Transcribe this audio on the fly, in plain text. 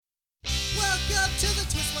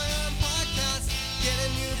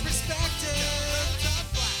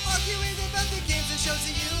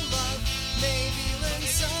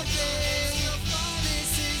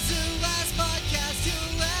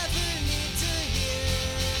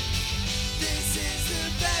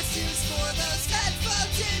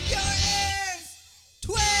in your ears.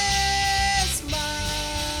 Twist my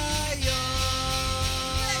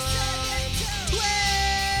arm.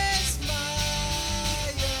 Twist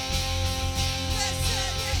my arm.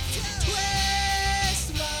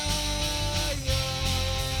 Twist my arm.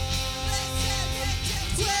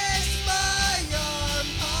 Twist my arm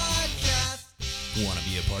podcast. Want to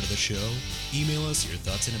be a part of the show? Email us your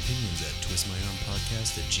thoughts and opinions at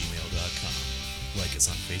twistmyarmpodcast@gmail.com. Like us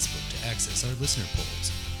on Facebook to access our listener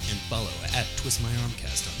polls, and follow at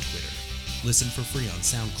twistmyarmcast on Twitter. Listen for free on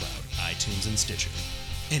SoundCloud, iTunes, and Stitcher.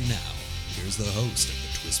 And now, here's the host of the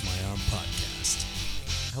Twist My Arm podcast.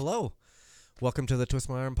 Hello. Welcome to the Twist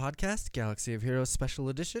My Arm podcast, Galaxy of Heroes Special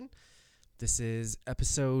Edition. This is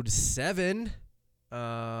episode 7,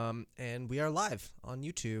 and we are live on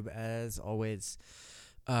YouTube as always.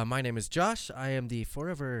 My name is Josh. I am the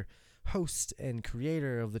forever host and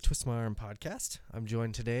creator of the Twist My Arm podcast. I'm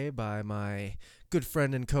joined today by my good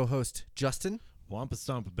friend and co-host, Justin. Wampa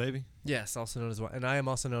Stompa, baby. Yes, also known as, and I am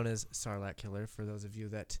also known as Sarlacc Killer, for those of you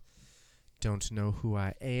that don't know who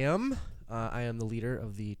I am. I am the leader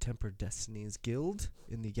of the Tempered Destinies Guild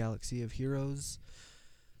in the Galaxy of Heroes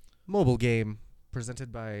mobile game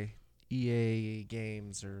presented by EA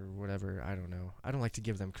Games or whatever. I don't know. I don't like to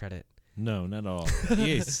give them credit. No, not at all.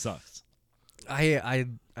 EA sucks. I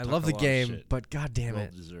love the a lot of game, shit. but god damn Well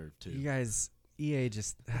it. deserved, too. You guys, EA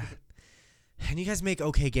just... and you guys make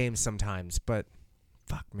okay games sometimes, but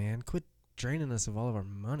fuck, man. Quit draining us of all of our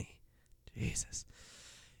money. Jesus.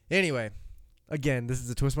 Anyway, again, this is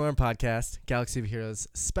the Twist My Arm podcast, Galaxy of Heroes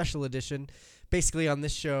Special Edition. Basically, on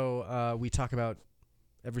this show, we talk about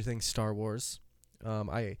everything Star Wars.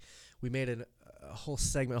 We made a whole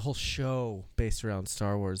segment, a whole show based around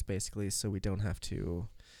Star Wars, basically, so we don't have to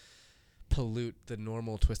pollute the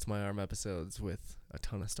normal Twist My Arm episodes with a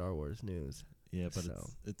ton of Star Wars news. Yeah, but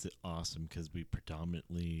So. it's awesome because we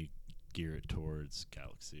predominantly gear it towards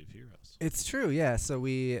Galaxy of Heroes. It's true, yeah. So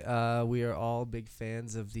we are all big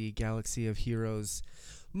fans of the Galaxy of Heroes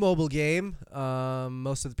mobile game.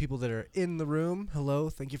 Most of the people that are in the room, hello,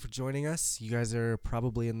 thank you for joining us. You guys are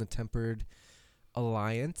probably in the Tempered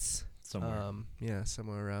Alliance. Somewhere. Yeah,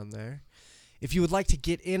 somewhere around there. If you would like to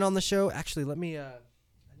get in on the show, actually, let me. I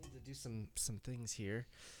need to do some things here.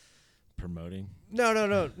 Promoting.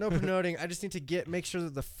 No promoting. I just need to make sure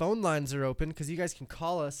that the phone lines are open because you guys can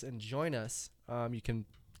call us and join us. You can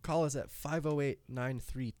call us at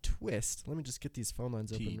 508-93-TWIST. Let me just get these phone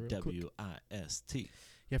lines open real quick. TWIST.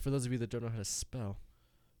 Yeah, for those of you that don't know how to spell,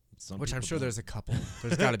 Some which I'm people sure don't. there's a couple.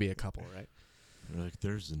 There's got to be a couple, right? They're like,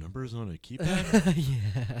 there's the numbers on a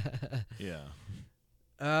keypad? Yeah.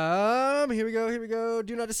 Yeah. Here we go.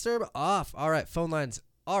 Do not disturb off. All right, phone lines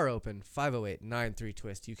are open.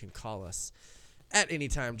 508-93-TWIST. You can call us at any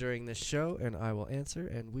time during this show, and I will answer,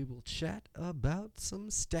 and we will chat about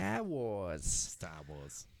some Star Wars. Star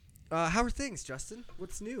Wars. How are things, Justin?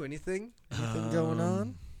 What's new? Anything going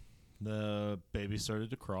on? The baby started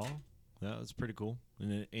to crawl. That was pretty cool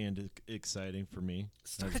and exciting for me.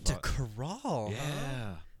 Started to crawl. Yeah.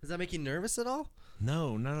 Huh? Does that make you nervous at all?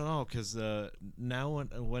 No, not at all. Because now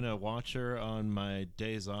when I watch her on my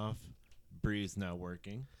days off, Bree's now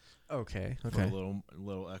working. Okay. For a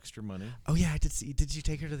little extra money. Oh yeah, I did see. Did you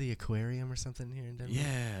take her to the aquarium or something here in Denver?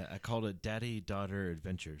 Yeah, I called it Daddy-Daughter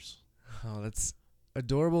Adventures. Oh, that's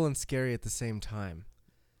adorable and scary at the same time.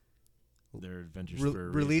 Their adventures for a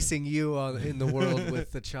reason. Releasing you in the world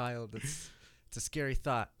with the child. It's a scary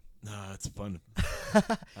thought. No, it's fun.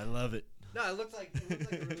 I love it. No, it looked like a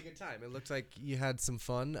really good time. It looked like you had some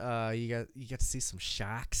fun. You got to see some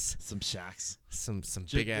sharks, Some shacks. some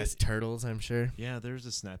big ass turtles, I'm sure. Yeah, there's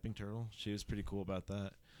a snapping turtle. She was pretty cool about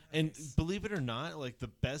that. And believe it or not, like the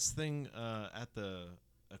best thing at the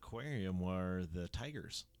aquarium were the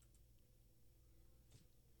tigers.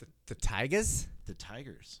 The tigers? The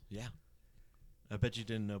tigers, yeah. I bet you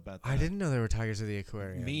didn't know about that. I didn't know there were tigers at the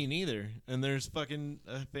aquarium. Me neither. And there's fucking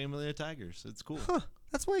a family of tigers. It's cool. Huh?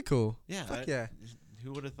 That's way cool. Yeah. Fuck yeah.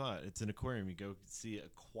 Who would have thought? It's an aquarium. You go see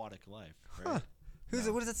aquatic life, right? Huh? Who's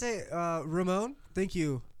it? What does it say? Ramon. Thank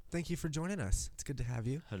you for joining us. It's good to have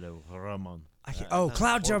you. Hello, Ramon. Cloud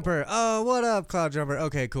horrible. Jumper. Oh, what up, Cloud Jumper?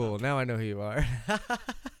 Okay, cool. Now I know who you are. I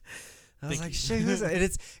was Thank like, you. shit, who's that? And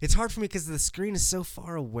it's hard for me because the screen is so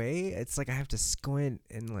far away. It's like I have to squint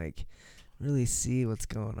and like really see what's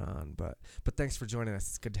going on. But thanks for joining us.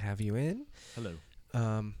 It's good to have you in. Hello.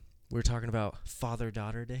 We were talking about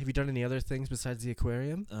Father-Daughter Day. Have you done any other things besides the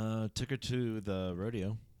aquarium? Took her to the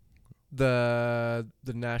rodeo. The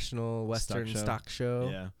National Western Stock show. Stock Show.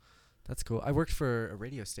 Yeah. That's cool. I worked for a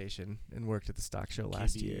radio station and worked at the stock show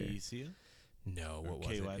last year. KBCA? No, Or what was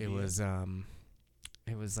it? KYBA? It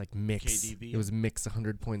It was like Mix. KDV? It was Mix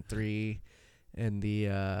 100.3, and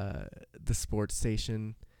the sports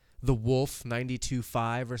station, the Wolf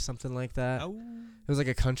 92.5 or something like that. Oh. It was like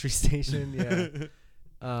a country station. Yeah.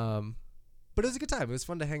 But it was a good time. It was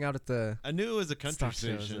fun to hang out at the. I knew it was a country Stock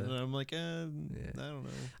shows, station, and I'm like, I don't know.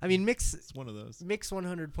 I mean, Mix It's one of those.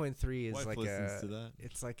 100.3 is Wife like listens to that.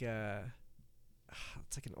 it's like an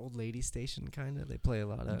old lady station kind of. They play a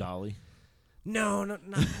lot of. Dolly. No, not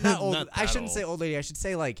old. Not I that shouldn't say old. old lady. I should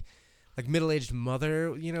say like middle-aged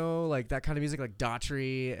mother. You know, like that kind of music, like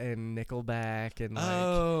Daughtry and Nickelback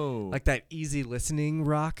and like that easy listening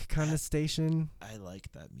rock kind of station. I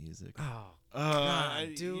like that music. Oh, God,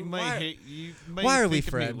 dude, you might hate. You might why are we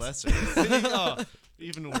think of me friends? lesser. Oh,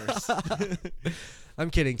 even worse. I'm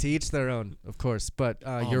kidding. To each their own, of course. But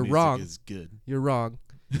All you're music wrong. Is good. You're wrong.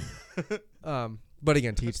 But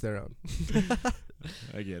again, to each their own.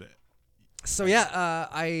 I get it. So yeah,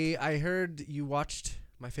 I heard you watched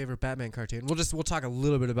my favorite Batman cartoon. We'll talk a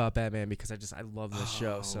little bit about Batman because I love this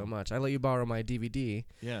show so Oh. much. I let you borrow my DVD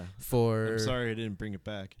Yeah. for. I'm sorry I didn't bring it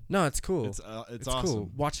back. No, it's cool. It's It's awesome.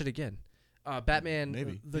 cool. Watch it again. Batman,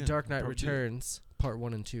 Maybe. The Yeah, Dark Knight probably do that. Returns, Part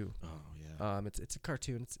 1 and 2. Oh yeah. It's a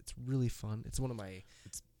cartoon. It's really fun. It's one of my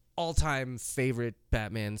It's- all-time favorite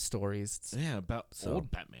Batman stories. It's- Yeah, about So-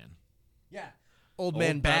 old Batman. yeah, old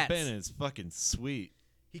man Bats. Batman is fucking sweet.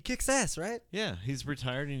 He kicks ass, right? Yeah, he's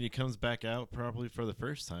retired and he comes back out probably for the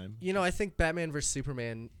first time. You know, I think Batman vs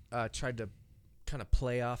Superman tried to kind of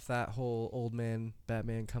play off that whole old man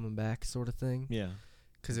Batman coming back sort of thing. Yeah.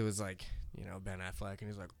 Because it was like, you know, Ben Affleck, and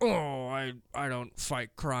he's like, oh, I don't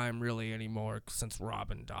fight crime really anymore since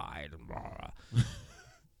Robin died. And blah, blah.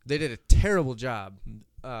 They did a terrible job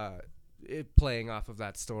playing off of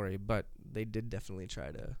that story, but they did definitely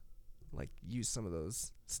try to like use some of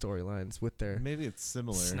those storylines with their Maybe it's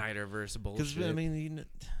similar. Snyderverse Because bullshit. I mean,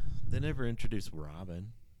 they never introduced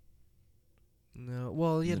Robin. no,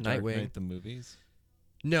 well, yeah, in the Dark Nightwing. Knight, the movies.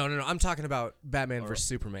 No. I'm talking about Batman Or- vs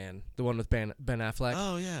Superman, the one with Ben Affleck,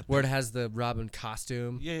 Oh yeah. where it has the Robin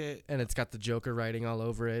costume Yeah. and it's got the Joker writing all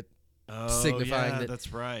over it, Oh, signifying yeah, that-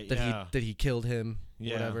 that's right. that yeah. he killed him,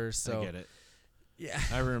 Yeah, whatever. So I get it. yeah.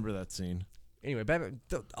 I remember that scene. Anyway, Batman,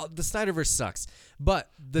 the Snyderverse sucks,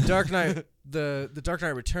 but the Dark Knight, the Dark Knight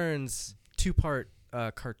Returns 2-part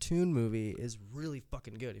cartoon movie is really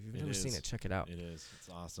fucking good. If you've It never seen is. it, check it out. It is. It's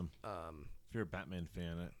awesome. If you're a Batman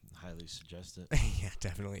fan, I highly suggest it. Yeah,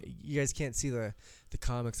 definitely. You guys can't see the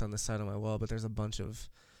comics on the side of my wall, but there's a bunch of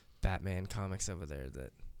Batman comics over there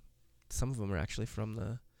that some of them are actually from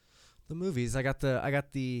the movies. I got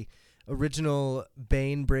the original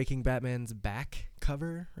Bane breaking Batman's back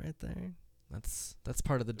cover right there. That's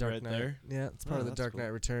part of the Dark Right Knight. there? Yeah, it's part Oh, of the that's Dark cool. Knight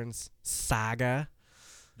Returns saga.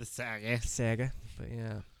 The saga. But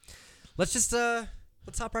yeah, let's just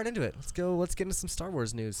let's hop right into it. Let's get into some Star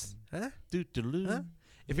Wars news. Huh? Doo-doo-doo. Huh?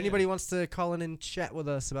 If Yeah. anybody wants to call in and chat with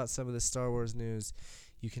us about some of the Star Wars news,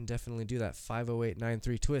 you can definitely do that.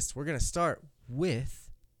 508-93-TWIST. We're gonna start with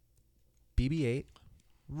BB-8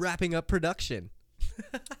 wrapping up production.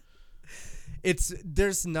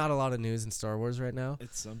 There's not a lot of news in Star Wars right now,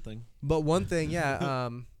 It's something. but one thing, yeah.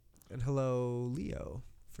 And hello, Leo,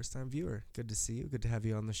 first time viewer. Good to see you. Good to have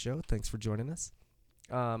you on the show. Thanks for joining us.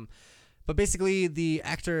 But basically, the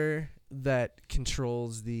actor that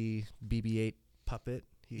controls the BB-8 puppet,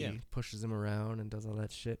 he Yeah. pushes him around and does all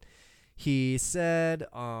that shit. He said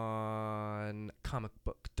on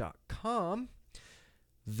comicbook.com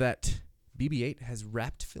that BB-8 has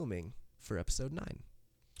wrapped filming for episode 9.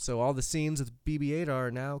 So all the scenes with BB-8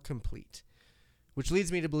 are now complete, which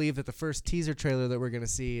leads me to believe that the first teaser trailer that we're going to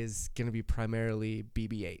see is going to be primarily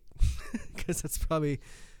BB-8 because that's probably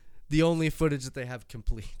the only footage that they have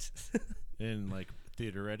complete. In like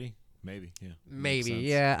theater ready? Maybe. Yeah. Makes Maybe, sense.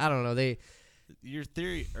 yeah, I don't know. Your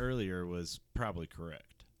theory earlier was probably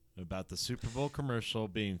correct about the Super Bowl commercial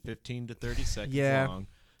being 15 to 30 seconds Yeah, long.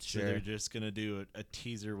 So they're just going to do a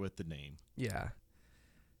teaser with the name. Yeah.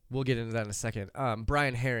 We'll get into that in a second.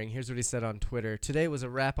 Brian Herring, here's what he said on Twitter. Today was a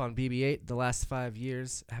wrap on BB-8. The last 5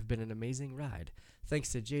 years have been an amazing ride.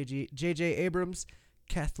 Thanks to J.J. Abrams,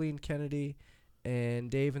 Kathleen Kennedy, and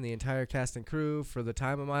Dave and the entire cast and crew for the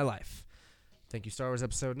time of my life. Thank you, Star Wars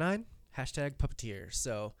Episode 9. #puppeteer.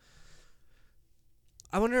 So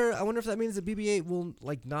I wonder if that means that BB-8 will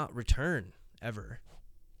like not return ever.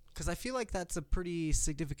 Because I feel like that's a pretty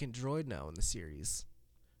significant droid now in the series.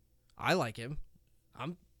 I like him.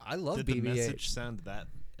 I love Did BB-8. the message sound that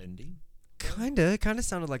ending? Kinda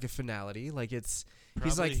sounded like a finality. Like he's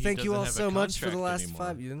Probably like, he thank you all doesn't have so a much for the contract last anymore.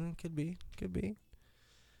 5 years. Could be.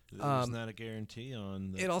 There's not a guarantee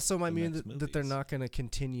on the It also might the mean next that they're movies. not going to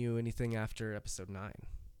continue anything after episode 9.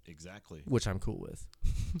 Exactly. which I'm cool with.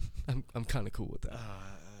 I'm kind of cool with that.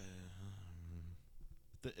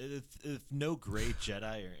 If no gray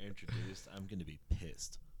Jedi are introduced, I'm going to be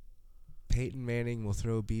pissed. Peyton Manning will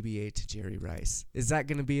throw BB-8 to Jerry Rice. Is that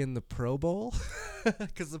going to be in the Pro Bowl?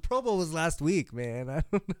 Because the Pro Bowl was last week, man. I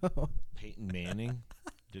don't know. Peyton Manning?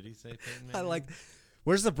 Did he say Peyton Manning? I like.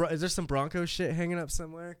 Where's the? Is there some Broncos shit hanging up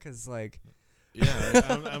somewhere? Because like,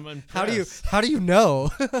 Yeah, I'm impressed. How do you know?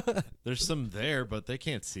 There's some there, but they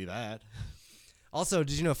can't see that. Also,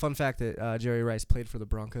 did you know? Fun fact that Jerry Rice played for the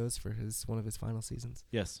Broncos for one of his final seasons.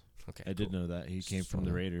 Yes, Okay, I did know that. He came from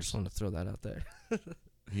the Raiders. Just wanted to throw that out there.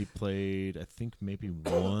 He played, I think, maybe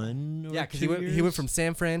 1 or Yeah, because 2 he went from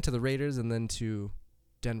San Fran to the Raiders and then to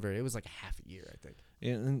Denver. It was like a half a year, I think.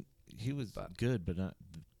 and he was good, but not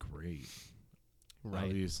great. Right.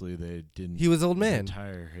 Obviously, they didn't. He was old man.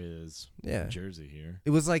 Retire his Yeah. jersey here.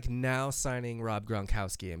 It was like now signing Rob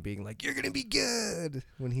Gronkowski and being like, "You're gonna be good,"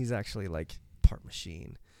 when he's actually like part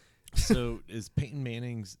machine. So is Peyton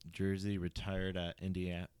Manning's jersey retired at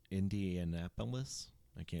Indianapolis?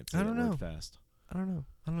 I can't say I that don't know. word fast. I don't know.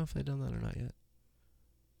 I don't know if they've done that or not yet.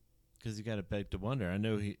 Because you got to beg to wonder. I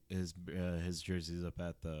know his jersey's up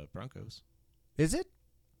at the Broncos. Is it?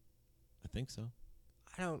 I think so.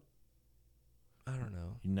 I don't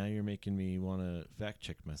know. Now you're making me want to fact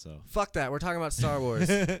check myself. Fuck that. We're talking about Star Wars.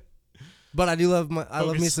 But I do love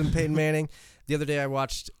love me some Peyton Manning. The other day I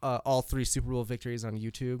watched all 3 Super Bowl victories on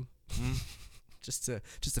YouTube. just to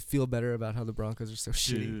feel better about how the Broncos are so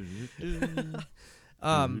shitty.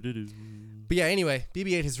 But yeah, anyway,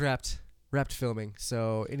 BB-8 has wrapped filming,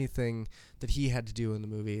 so anything that he had to do in the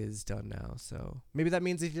movie is done now. So maybe that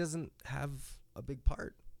means that he doesn't have a big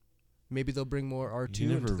part. Maybe they'll bring more R2 He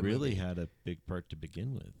into never the really movie. had a big part to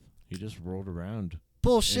begin with. He just rolled around.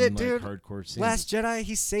 Bullshit, in, dude. Hardcore scenes. Last Jedi,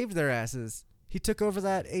 he saved their asses. He took over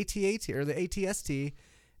that AT-AT or the ATST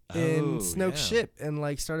in Snoke's ship and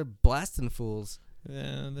like started blasting fools.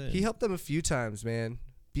 Yeah, He helped them a few times, man.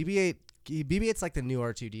 BB-8's like the new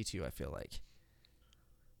R2-D2, I feel like.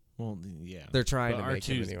 Well, yeah. They're trying But to make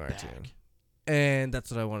him a R2's new R2. back. And that's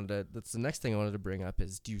the next thing I wanted to bring up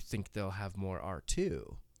is, do you think they'll have more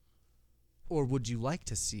R2? Or would you like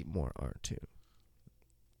to see more R2?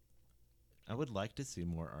 I would like to see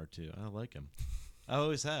more R2. I like him. I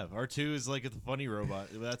always have. R2 is like a funny robot.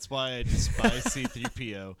 That's why I despise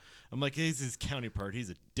C-3PO. I'm like, he's his counterpart. He's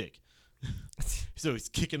a dick. So he's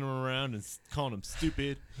kicking him around and calling him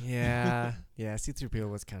stupid. Yeah. Yeah, C-3PO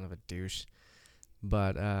was kind of a douche.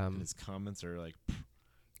 But And his comments are like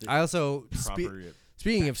I also proper.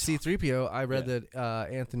 speaking of C-3PO, I read that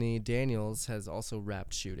Anthony Daniels has also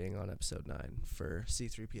wrapped shooting on episode 9 for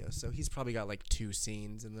C-3PO. So he's probably got like 2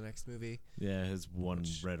 scenes in the next movie. Yeah, his one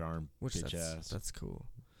red arm bitch ass. That's cool.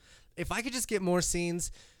 If I could just get more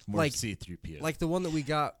scenes More like C-3PO. like the one that we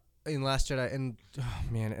got in Last Jedi, and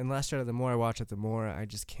in Last Jedi, the more I watch it, the more I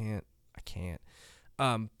just can't. I can't.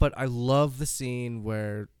 But I love the scene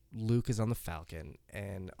where Luke is on the Falcon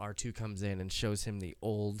and R2 comes in and shows him the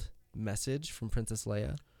old message from Princess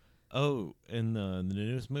Leia. Oh, in the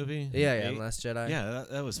newest movie? Yeah, in Last Jedi. Yeah,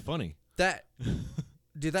 that was funny.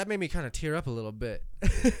 Dude, that made me kind of tear up a little bit.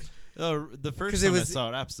 Oh, the first time I saw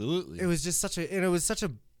it, absolutely. It was just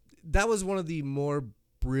that was one of the more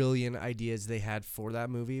brilliant ideas they had for that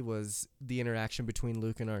movie, was the interaction between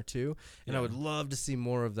Luke and R2. And I would love to see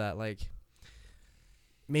more of that. Like,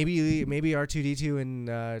 maybe R2-D2 and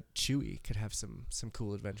Chewie could have some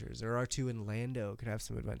cool adventures, or R2 and Lando could have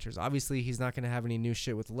some adventures. Obviously, he's not going to have any new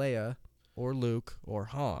shit with Leia or Luke or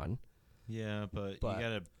Han. Yeah, but you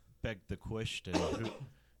gotta beg the question.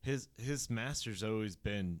 His master's always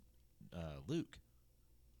been Luke.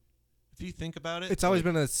 If you think about it, It's always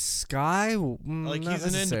been a Sky. like not he's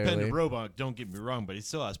an necessarily. independent robot. Don't get me wrong, but he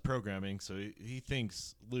still has programming, so he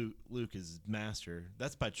thinks Luke is master.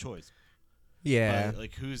 That's by choice. Yeah, But,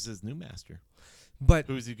 like, who's his new master? but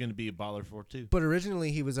Who's he gonna be a baller for too? But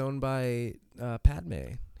originally he was owned by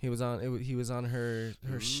Padme. He was on her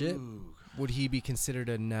ship. Ooh. Would he be considered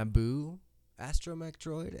a Naboo astromech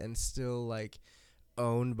droid and still like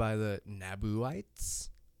owned by the Nabooites?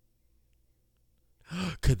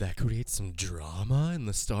 Could that create some drama in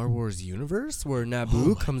the Star Wars universe where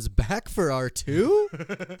Naboo comes back for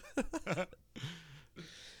R2?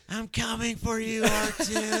 I'm coming for you,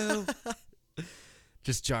 R2.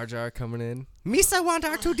 Just Jar Jar coming in. Misa want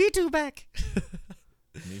R2-D2 back.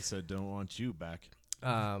 Misa don't want you back.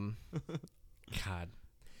 God.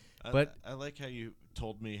 I like how you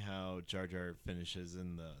told me how Jar Jar finishes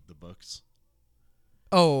in the books.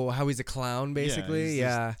 Oh, how he's a clown, basically? he's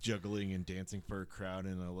Yeah. just juggling and dancing for a crowd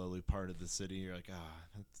in a lowly part of the city. You're like,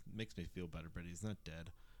 that makes me feel better, but he's not dead.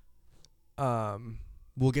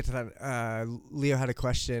 we'll get to that. Leo had a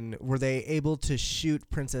question. Were they able to shoot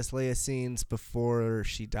Princess Leia scenes before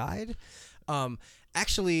she died?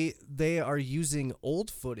 Actually, they are using old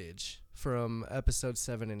footage from episode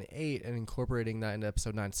 7 and 8 and incorporating that into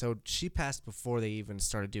episode 9. So she passed before they even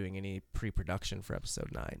started doing any pre-production for episode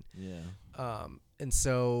 9. Yeah. And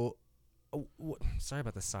so, sorry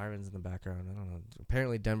about the sirens in the background. I don't know.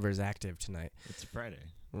 Apparently Denver's active tonight. It's Friday.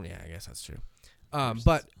 Yeah, I guess that's true.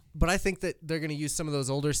 But I think that they're going to use some of those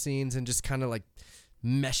older scenes and just kind of like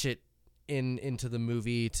mesh it into the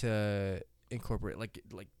movie to incorporate like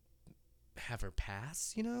have her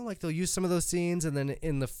pass, you know? Like they'll use some of those scenes and then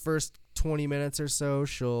in the first 20 minutes or so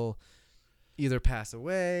she'll either pass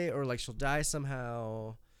away or like she'll die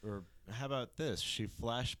somehow. Or how about this? She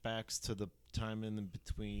flashbacks to the time in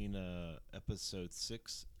between episode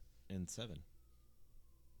 6 and 7.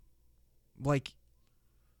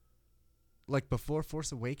 Like before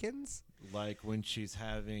Force Awakens? Like when she's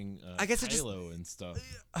having I guess it just- Kylo and stuff.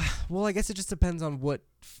 Well, I guess it just depends on what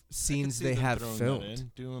scenes they have throwing filmed. that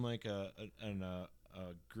in, doing like a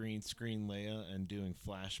green screen Leia and doing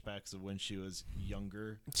flashbacks of when she was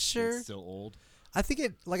younger. Sure. And still old. I think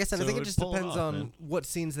it, like I said, I So think it it would just pull it depends off, on man. what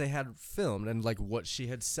scenes they had filmed and like what she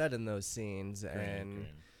had said in those scenes and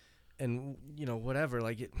you know whatever.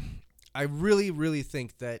 Like it, I really, really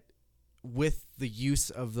think that with the use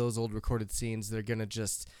of those old recorded scenes, they're gonna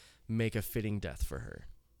just make a fitting death for her.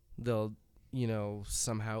 They'll, you know,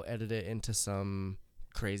 somehow edit it into some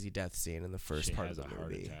crazy death scene in the first She part has of the a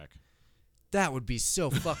heart movie. attack. That would be so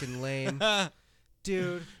fucking lame,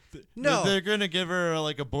 dude. No. They're gonna give her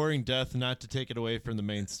like a boring death, not to take it away from the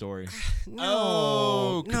main story.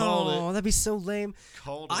 No, called no, that'd be so lame.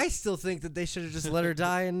 Called I still think that they should have just let her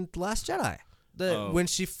die in The Last Jedi. When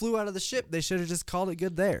she flew out of the ship, they should have just called it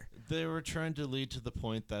good there. They were trying to lead to the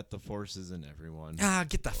point that the Force is in everyone. Ah,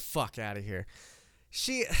 get the fuck out of here.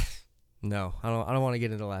 No, I don't want to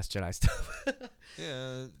get into Last Jedi stuff.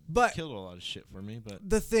 Yeah, But killed a lot of shit for me. But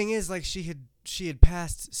the thing is, like, she had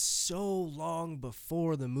passed so long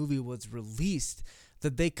before the movie was released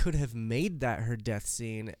that they could have made that her death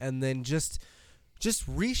scene and then just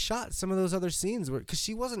reshot some of those other scenes because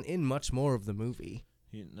she wasn't in much more of the movie.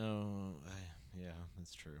 yeah,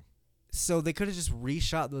 that's true. So they could have just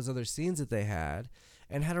reshot those other scenes that they had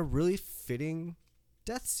and had a really fitting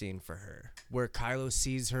death scene for her where Kylo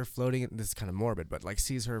sees her floating. This is kind of morbid, but like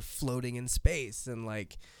sees her floating in space and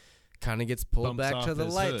like kind of gets pulled Bumps back to off the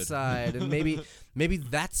his light hood. side. And maybe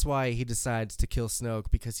that's why he decides to kill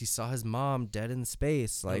Snoke, because he saw his mom dead in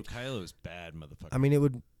space. Like, Kylo's bad, motherfucker. I mean, it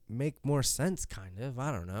would make more sense, kind of.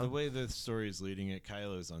 I don't know. The way the story is leading it,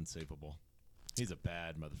 Kylo's unsavable. He's a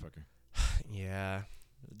bad motherfucker. Yeah.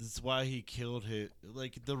 This is why he killed his,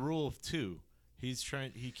 like, the rule of two. He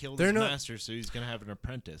killed They're his not- master, so he's gonna have an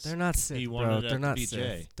apprentice. They're not Sith, He bro. wanted it They're to not be Sith.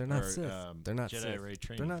 Jay, They're not or, Sith. They're not Jedi Sith. Ray They're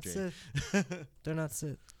training not Jay. Sith. They're not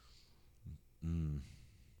Sith.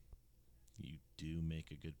 You do make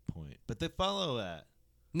a good point, but they follow that.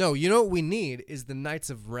 No, you know what we need is the Knights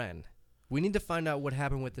of Ren. We need to find out what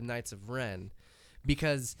happened with the Knights of Ren,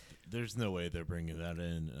 because There's no way they're bringing that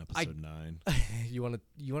in episode 9. you want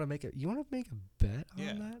to make a bet on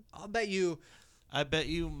Yeah. that? I'll bet you. I bet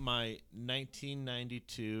you my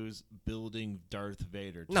 1992's building Darth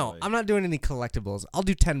Vader toy. No, I'm not doing any collectibles. I'll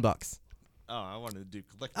do $10. Oh, I wanted to do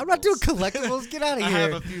collectibles. I'm not doing collectibles. Get out of I here.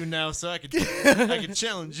 have a few now, so I can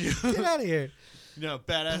challenge you. Get out of here. You know how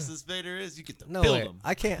badass this Vader is? You get to No build way. him.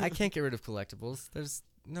 I can't get rid of collectibles. There's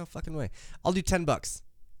no fucking way. I'll do $10.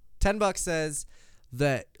 $10 says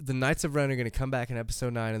that the Knights of Ren are going to come back in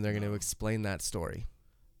episode 9 and they're going to explain that story.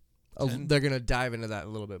 They're going to dive into that a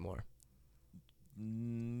little bit more.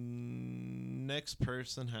 Next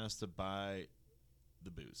person has to buy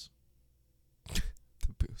the booze. The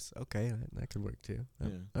boost. Okay, that could work too. Yeah.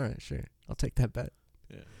 All right, sure. I'll take that bet.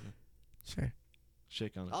 Yeah. Sure.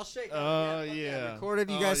 Shake on it. I'll shake. Oh, yeah. Recorded.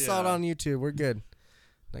 You Oh, guys saw it yeah. on YouTube. We're good.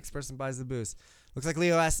 Next person buys the boost. Looks like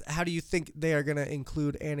Leo asked, how do you think they are going to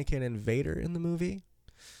include Anakin and Vader in the movie?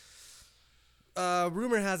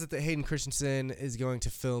 Rumor has it that Hayden Christensen is going to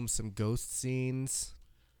film some ghost scenes.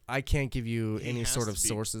 I can't give you He any has sort to of be.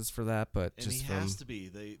 sources for that, but And just he from has to be.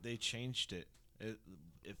 They changed it.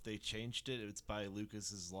 If they changed it, it's by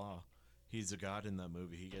Lucas's law. He's a god in that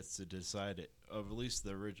movie. He gets to decide it. Of at least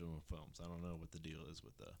the original films. I don't know what the deal is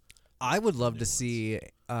with the. I would love new to ones. see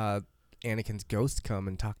Anakin's ghost come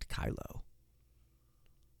and talk to Kylo.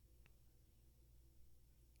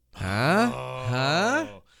 Huh? Oh, Huh?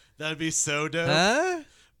 That'd be so dope. Huh?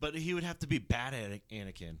 But he would have to be bad at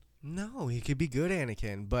Anakin. No, he could be good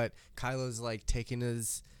Anakin, but Kylo's like taking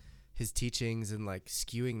his teachings and like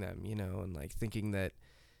skewing them, you know, and like thinking that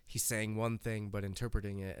he's saying one thing but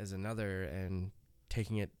interpreting it as another and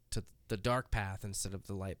taking it to the dark path instead of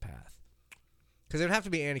the light path. Because it would have to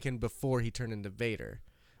be Anakin before he turned into Vader,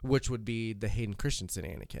 which would be the Hayden Christensen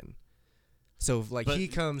Anakin. So, like, But- he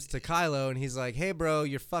comes to Kylo and he's like, hey, bro,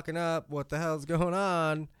 you're fucking up. What the hell's going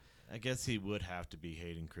on? I guess he would have to be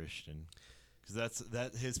Hayden Christian, because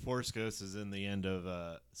his Force Ghost is in the end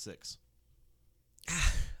of 6.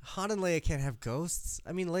 Han and Leia can't have ghosts.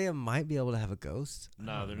 I mean, Leia might be able to have a ghost. I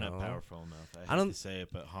No, don't they're not know. powerful enough. I I don't- hate to say it,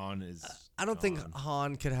 but Han is. I don't think gone.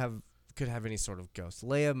 Han could have any sort of ghost.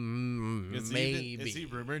 Leia, maybe. Is he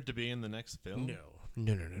rumored to be in the next film?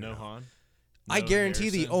 No. Han. I No guarantee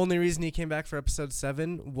the Harrison? only reason he came back for episode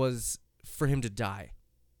 7 was for him to die.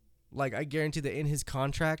 Like, I guarantee that in his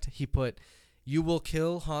contract, he put, you will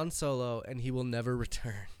kill Han Solo and he will never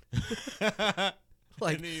return.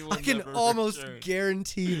 Like, And he will I can never almost return.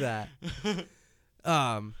 guarantee that.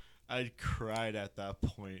 I cried at that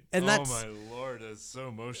point. And oh that's- my lord, that's so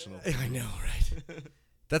emotional. I know,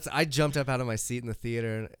 right? I jumped up out of my seat in the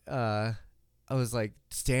theater and I was like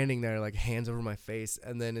standing there, like hands over my face,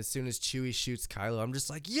 and then as soon as Chewie shoots Kylo, I'm just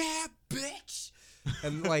like, yeah, bitch.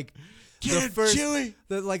 And like Get him, Chewie!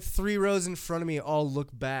 the like 3 rows in front of me all look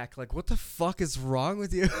back, like, what the fuck is wrong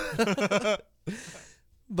with you?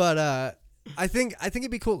 But I think it'd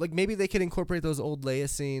be cool. Like, maybe they could incorporate those old Leia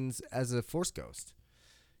scenes as a Force ghost.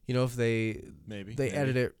 You know, if they Maybe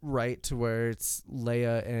edit it right to where it's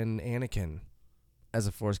Leia and Anakin as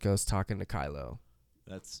a Force ghost talking to Kylo.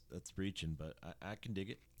 That's reaching, but I can dig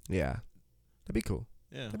it. Yeah, that'd be cool.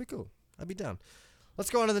 Yeah. That'd be cool. I'd be down. Let's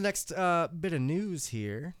go on to the next bit of news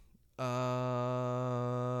here.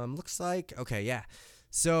 Looks like, okay, yeah.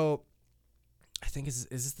 So I think is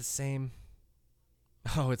this the same?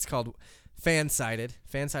 Oh, it's called Fansided,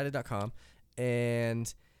 fansided.com.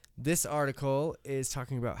 And this article is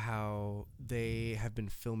talking about how they have been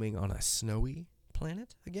filming on a snowy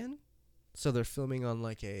planet again. So they're filming on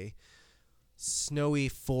like a snowy,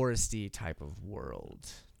 foresty type of world.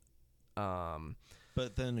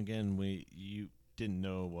 But then again, you didn't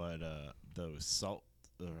know what those salt.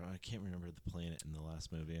 I can't remember the planet in the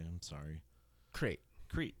last movie. I'm sorry. Crete.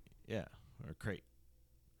 Crete, yeah, or Crate.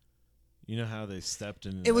 You know how they stepped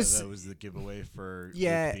in? It was- that was the giveaway for Luke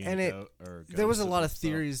Yeah, being and a it goat, or there was ghost a lot of himself.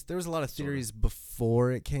 theories. There was a lot of Sorta. theories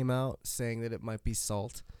before it came out saying that it might be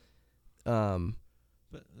salt.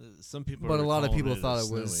 But some people. But were a lot of calling people it thought a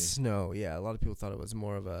it was snowy. snow. Yeah, a lot of people thought it was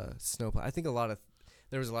more of a snow planet. I think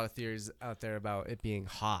there was a lot of theories out there about it being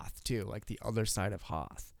Hoth too, like the other side of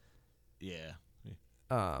Hoth. Yeah,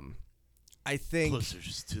 I think closer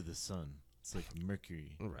just to the sun. It's like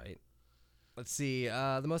Mercury. right. Let's see.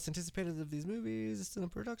 The most anticipated of these movies is still in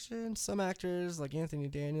production. Some actors, like Anthony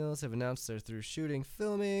Daniels, have announced they're through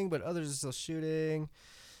filming, but others are still shooting.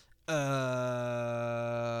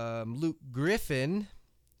 Luke Griffin,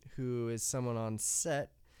 who is someone on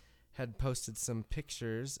set, had posted some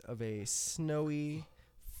pictures of a snowy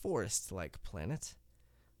forest-like planet.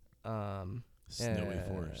 Snowy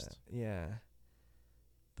forest. Yeah.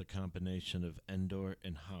 The combination of Endor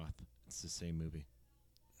and Hoth. It's the same movie.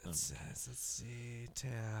 Let's see.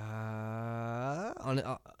 On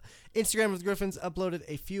Instagram with Griffins uploaded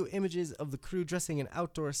a few images of the crew dressing an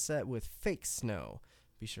outdoor set with fake snow.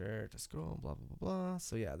 Be sure to scroll, blah, blah, blah, blah.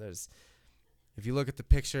 So, yeah, if you look at the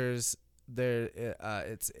pictures,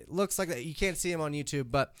 it looks like that. You can't see them on YouTube,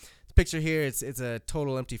 but the picture here, it's a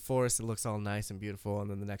total empty forest. It looks all nice and beautiful. And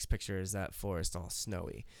then the next picture is that forest all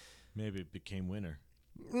snowy. Maybe it became winter.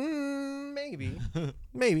 Maybe.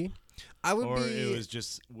 Maybe. Or it was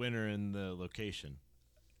just winter in the location.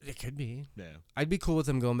 It could be. Yeah. I'd be cool with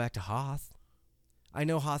them going back to Hoth. I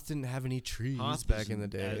know Hoth didn't have any trees Hoth back is in the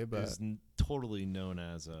day, but totally known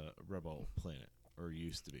as a rebel planet, or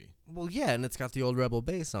used to be. well, yeah, and it's got the old rebel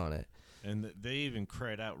base on it. And they even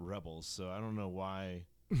cried out rebels, so I don't know why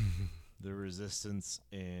the resistance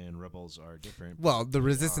and rebels are different. Well, the They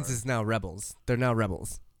resistance are. is now rebels. They're now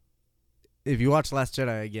rebels. If you watch Last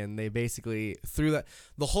Jedi again, they basically threw that.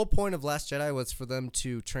 The whole point of Last Jedi was for them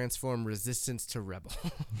to transform resistance to rebel.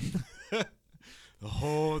 The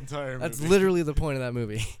whole entire movie. That's literally the point of that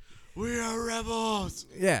movie. We are rebels.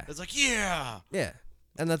 Yeah, It's like, yeah. yeah,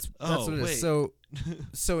 and that's Oh, what it is. wait.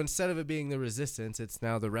 So instead of it being the resistance, it's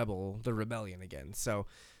now the rebellion again. So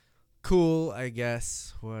cool, I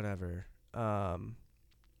guess. Whatever.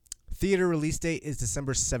 Theater release date is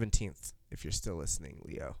December 17th. If you're still listening,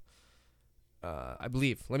 Leo. I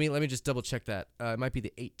believe. Let me just double check that. It might be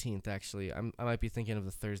the 18th actually. I might be thinking of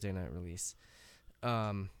the Thursday night release.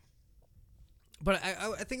 But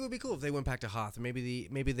I think it would be cool if they went back to Hoth. Maybe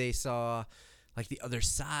they saw like the other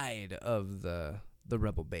side of the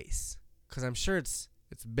rebel base, because I'm sure it's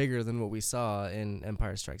It's bigger than what we saw in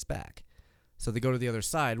Empire Strikes Back. So they go to the other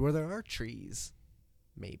side where there are trees,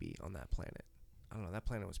 maybe, on that planet. I don't know. That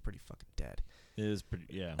planet was pretty fucking dead. It was pretty.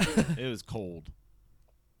 Yeah, it was cold.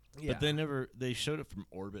 Yeah. But they showed it from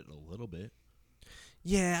orbit a little bit.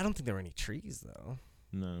 Yeah, I don't think there were any trees, though.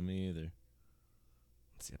 No, me either.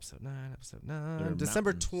 Let's see, episode 9. There are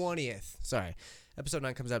December mountains. 20th. Sorry. Episode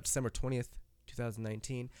 9 comes out December 20th,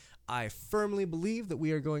 2019. I firmly believe that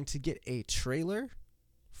we are going to get a trailer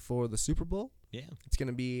for the Super Bowl. Yeah. It's going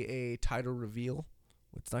to be a title reveal.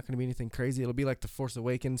 It's not going to be anything crazy. It'll be like the Force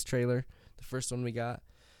Awakens trailer, the first one we got,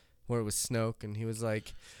 where it was Snoke, and he was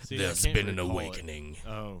like, See, There's I can't been an recall it. awakening.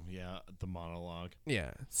 Oh, yeah, the monologue.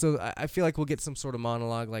 yeah. So I feel like we'll get some sort of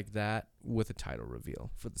monologue like that with a title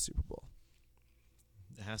reveal for the Super Bowl.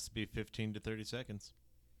 It has to be 15 to 30 seconds.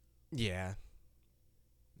 Yeah.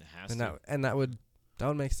 It has And to. that would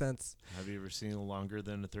make sense. Have you ever seen a longer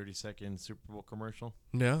than a 30-second Super Bowl commercial?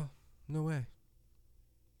 No. No way.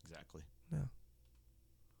 Exactly.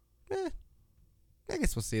 I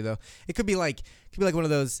guess we'll see though. It could be like one of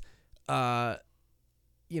those Star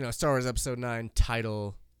Wars Episode 9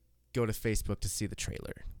 title, go to Facebook to see the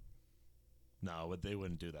trailer. No, they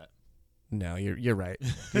wouldn't do that. No, you're right.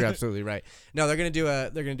 You're absolutely right. No, they're gonna do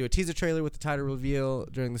a teaser trailer with the title reveal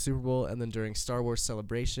during the Super Bowl, and then during Star Wars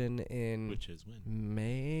Celebration in Which is when?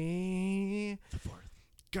 May. The 4th.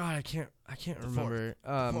 God, I can't The remember.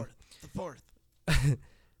 The 4th.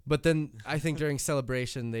 But then I think during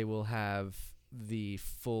Celebration they will have the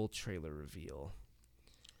full trailer reveal.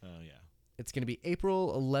 Oh, yeah. It's going to be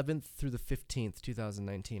April 11th through the 15th,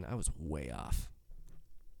 2019. I was way off.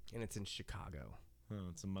 And it's in Chicago. Oh,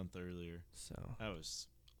 it's a month earlier. So I was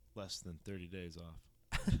less than 30 days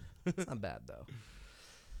off. it's not bad, though.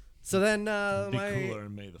 So then It'd be cooler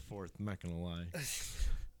on May the 4th, I'm not going to lie.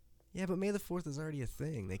 Yeah, but May the 4th is already a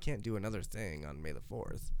thing. They can't do another thing on May the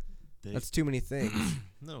 4th. They, That's too many things.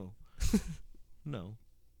 no. No.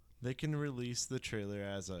 They can release the trailer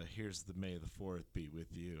as a here's the May the 4th be with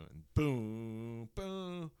you, and boom,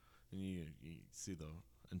 boom, and you see the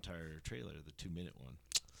entire trailer, the 2-minute one,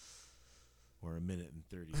 or a minute and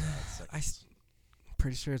 30 seconds.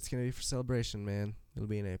 Pretty sure it's going to be for Celebration, man. It'll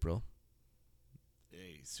be in April.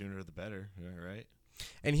 Hey, sooner the better, all right?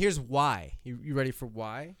 And here's why. You ready for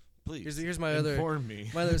why? Please, Here's my inform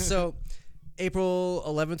me. So April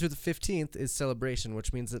 11th through the 15th is Celebration,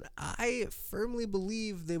 which means that I firmly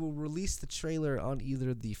believe they will release the trailer on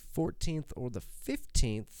either the 14th or the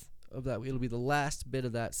 15th of that. It'll be the last bit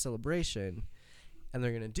of that celebration, and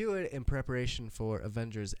they're going to do it in preparation for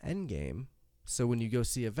Avengers Endgame. So when you go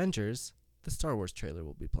see Avengers, the Star Wars trailer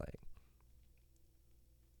will be playing.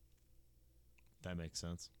 That makes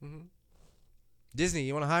sense. Mm-hmm. Disney,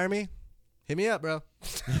 you want to hire me? Hit me up, bro.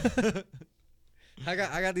 I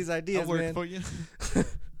got these ideas, I'll work man. for you.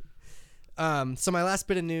 So my last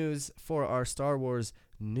bit of news for our Star Wars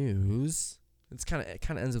news, it kind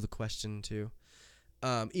of ends with a question too.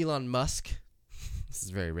 Elon Musk, this is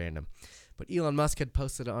very random, but Elon Musk had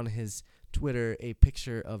posted on his Twitter a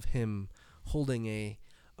picture of him holding a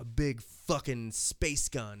big fucking space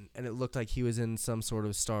gun, and it looked like he was in some sort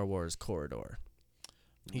of Star Wars corridor.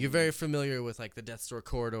 You're very familiar with like the Death Star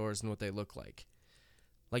corridors and what they look like.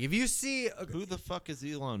 Like if you see Who the fuck is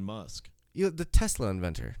Elon Musk? the Tesla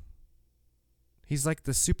inventor. He's like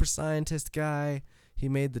the super scientist guy. He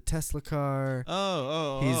made the Tesla car.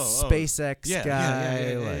 He's SpaceX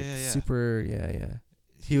guy. Yeah. Super, yeah.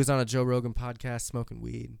 He was on a Joe Rogan podcast smoking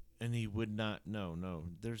weed. And he would not. No.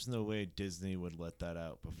 There's no way Disney would let that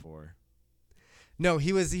out before. No,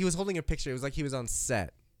 he was holding a picture. It was like he was on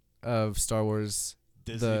set of Star Wars.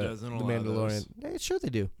 Disney doesn't the allow Mandalorian. those. Yeah, sure they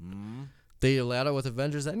do. Mm. They allowed it with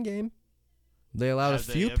Avengers Endgame. They allowed Have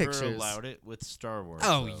a few they ever pictures. allowed it with Star Wars?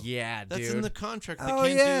 Oh though? yeah, dude. That's in the contract. They Oh,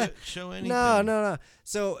 can't yeah. show anything. No.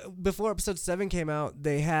 So before Episode 7 came out,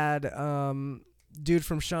 they had dude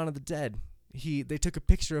from Shaun of the Dead. They took a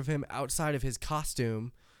picture of him outside of his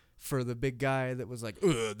costume for the big guy that was like,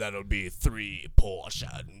 that'll be 3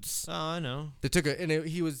 portions. Oh, I know. They took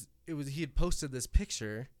he had posted this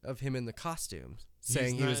picture of him in the costume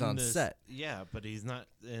saying he not was in on this- set. Yeah, but he's not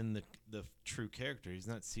in the true character. He's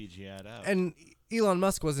not CGI'd out. And Elon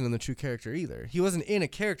Musk wasn't in the true character either. He wasn't in a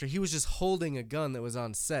character. He was just holding a gun that was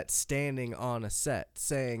on set, standing on a set,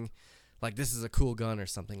 saying, like, this is a cool gun or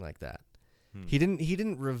something like that. He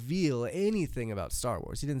didn't reveal anything about Star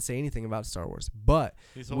Wars. He didn't say anything about Star Wars. But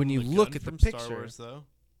He's when holding you the look gun at the from picture, Star Wars, though.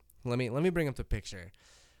 let me bring up the picture.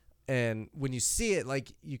 And when you see it,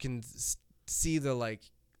 like, you can see the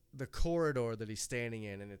corridor that he's standing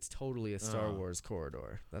in, and it's totally a Star Wars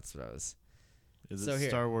corridor. That's what I was. Is So it here.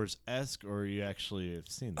 Star Wars-esque, or you actually have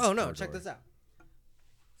seen this Oh no! corridor? Check this out.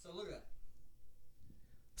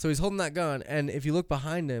 So he's holding that gun, and if you look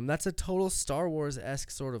behind him, that's a total Star Wars-esque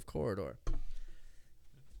sort of corridor.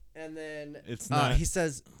 And then It's not. he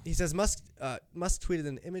says Musk tweeted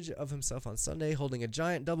an image of himself on Sunday holding a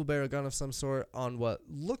giant double-barrel gun of some sort on what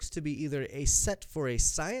looks to be either a set for a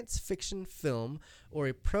science fiction film or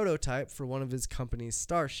a prototype for one of his company's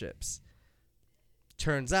starships.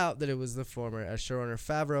 Turns out that it was the former, as showrunner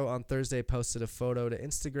Favreau on Thursday posted a photo to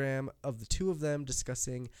Instagram of the two of them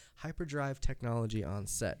discussing hyperdrive technology on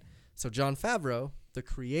set. So Jon Favreau, the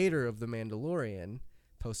creator of The Mandalorian,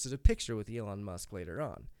 posted a picture with Elon Musk later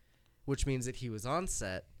on, which means that he was on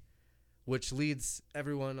set, which leads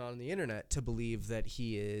everyone on the internet to believe that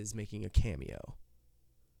he is making a cameo,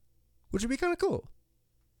 which would be kind of cool.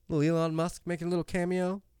 Little Elon Musk making a little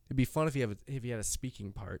cameo. It'd be fun if he had a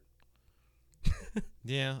speaking part.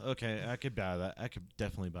 Yeah, okay, I could buy that. I could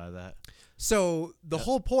definitely buy that. So the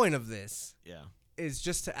whole point of this Yeah. is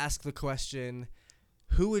just to ask the question,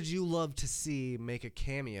 who would you love to see make a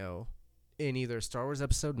cameo in either Star Wars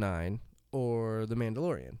Episode 9 or The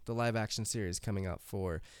Mandalorian, the live-action series coming out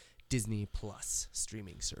for Disney Plus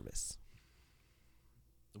streaming service?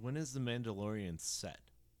 When is The Mandalorian set?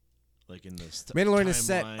 Like in the Mandalorian is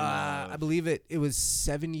set, timeline I believe it was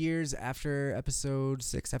 7 years after Episode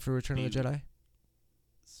 6, after Return of the Jedi.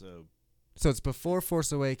 So it's before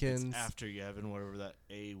Force Awakens. it's after Yavin, whatever that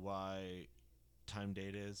AY time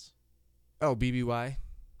date is. Oh, BBY.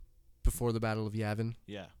 Before the Battle of Yavin.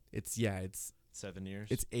 Yeah. It's 7 years.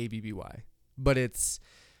 It's ABBY. But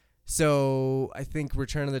so I think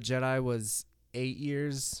Return of the Jedi was 8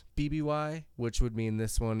 years BBY, which would mean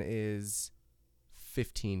this one is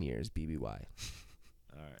 15 years BBY.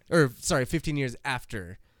 all right. Or, sorry, 15 years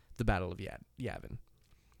after the Battle of Yavin.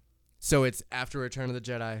 So it's after Return of the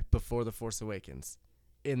Jedi, before The Force Awakens,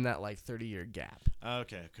 in that, 30-year gap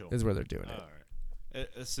Okay, cool. is where they're doing All it.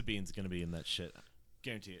 right. Sabine's going to be in that shit.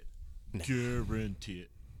 Guarantee it. Nah. Guarantee it.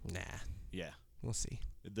 Nah, Yeah. we'll see.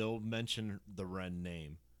 They'll mention the Ren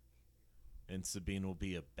name. And Sabine will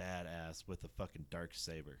be a badass with a fucking dark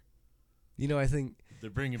saber. I think... They're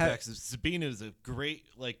bringing back... Sabine is a great,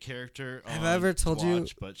 character Have I ever told you...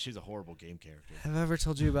 but she's a horrible game character. Have I ever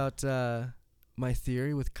told you about my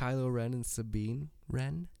theory with Kylo Ren and Sabine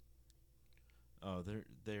Wren? Oh,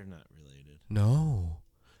 they're not related. No.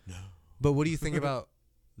 No. But what do you think about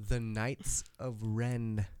the Knights of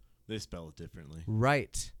Ren? They spell it differently.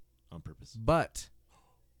 Right. On purpose. But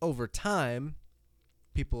over time,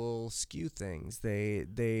 people skew things.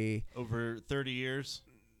 They Over 30 years?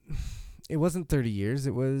 It wasn't 30 years.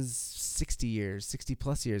 It was 60 years, 60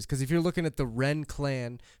 plus years. Because if you're looking at the Ren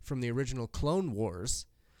clan from the original Clone Wars,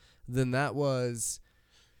 then that was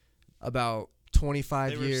about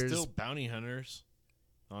 25 years. They were still bounty hunters.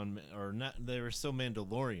 They were still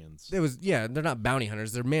Mandalorians. They're not bounty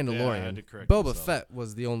hunters. They're Mandalorian. Yeah, I had to correct Boba myself. Fett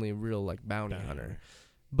was the only real bounty hunter.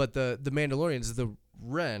 But the Mandalorians, the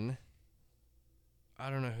Ren, I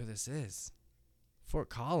don't know who this is. Fort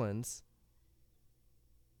Collins.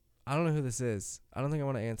 I don't know who this is. I don't think I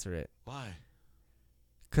want to answer it. Why?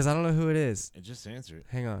 Because I don't know who it is. And just answer it.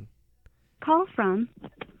 Hang on. Call from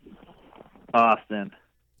Austin.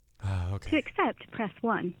 Oh, to okay. accept, press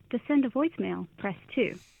 1. To send a voicemail, press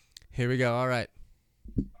 2. Here we go. All right.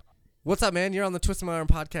 What's up, man? You're on the Twist of My Arm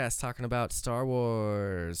podcast talking about Star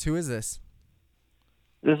Wars. Who is this?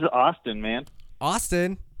 This is Austin, man.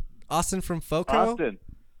 Austin. Austin from Foco?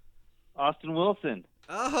 Austin Wilson.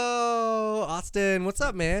 Oh, Austin. What's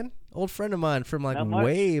up, man? Old friend of mine from Not much.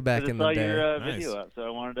 way back I just in saw the day. your Nice. video up, so I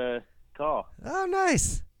wanted to call. Oh,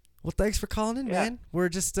 nice. Well, thanks for calling in, Yeah. man. We're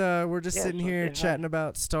just sitting here yeah. chatting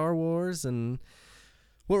about Star Wars, and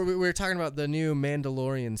we were talking about the new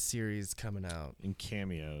Mandalorian series coming out. And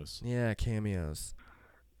cameos. Yeah, cameos.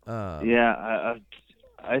 Yeah,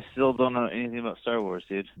 I still don't know anything about Star Wars,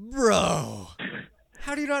 dude. Bro,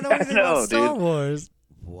 how do you not know I anything know, about Star dude. Wars?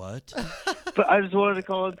 What? But I just wanted to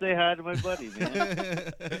call and say hi to my buddy,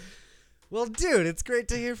 man. Well, dude, it's great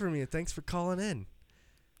to hear from you. Thanks for calling in.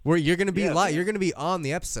 You're gonna be Yeah, live. man. You're gonna be on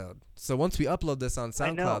the episode. So once we upload this on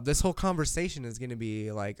I know. SoundCloud, this whole conversation is gonna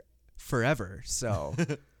be forever. So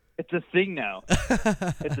It's a thing now.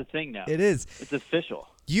 It's a thing now. it is. It's official.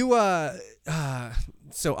 You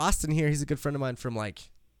so Austin here, he's a good friend of mine from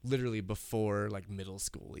literally before middle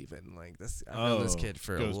school even. This I've known this Oh, kid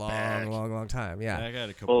for a goes back. long time. Yeah. I got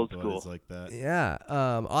a couple Old of buddies school. like that. Yeah.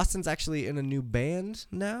 Austin's actually in a new band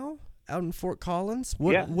now out in Fort Collins.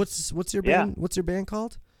 Yeah. What's your Yeah. band? What's your band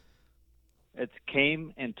called? It's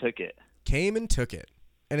Came and Took It. Came and Took It.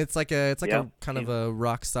 And it's like a Yeah. kind of a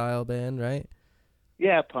rock style band, right?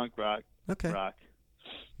 Yeah, punk rock. Okay. Rock.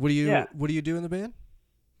 What do you Yeah. do in the band?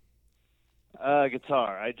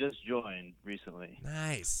 Guitar. I just joined recently.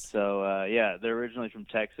 Nice. So yeah, they're originally from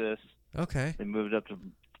Texas. Okay. They moved up to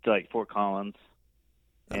like Fort Collins,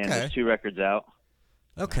 and Okay. there's 2 records out.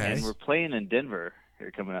 Okay. And we're playing in Denver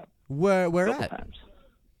here coming up. Where a couple at? times.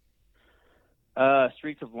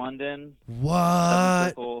 Streets of London. Seven What?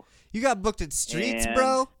 Circle, You got booked at Streets, And-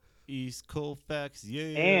 bro? East Colfax, yeah.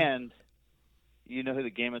 and you know who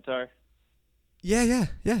the Gamets are? Yeah.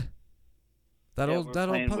 That Yeah, old we're that old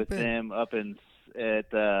playing punk with band. them up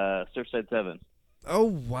at Surfside 7. Oh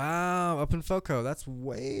wow, up in Foco. That's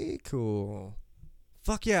way cool.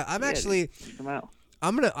 Fuck yeah. I'm Yeah, actually dude, come out.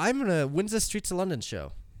 I'm gonna when's the Streets of London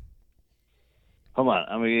show? Hold on,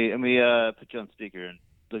 let me put you on speaker and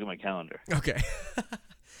look at my calendar. Okay.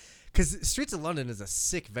 Cuz Streets of London is a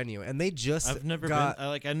sick venue and they just I've never got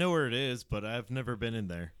been. I know where it is, but I've never been in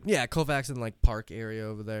there. yeah, Colfax and like Park area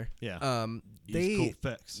over there. Yeah. They East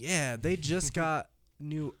Colfax. yeah, they just got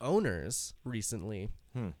new owners recently.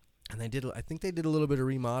 And I think they did a little bit of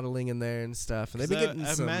remodeling in there and stuff. And they've been getting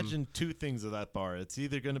I've some imagined 2 things of that bar. It's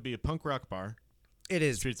either going to be a punk rock bar, it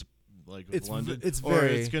is streets like It's v- London, it's or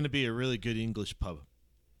very- it's going to be a really good English pub.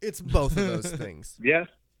 it's both of those things. Yeah.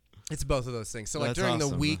 It's both of those things. So like That's during the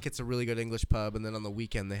awesome. week, it's a really good English pub, and then on the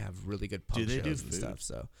weekend they have really good pub Do they shows do and food? stuff.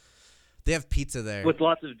 So they have pizza there. With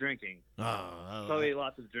lots of drinking. I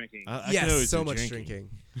Lots of drinking. can yes, always so do much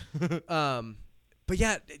drinking. But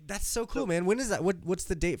yeah, that's so cool, man. When is that? What's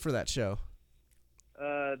the date for that show?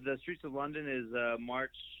 The Streets of London is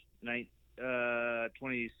March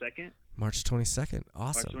 22nd. March 22nd.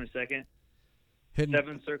 Awesome. March 22nd. Hidden.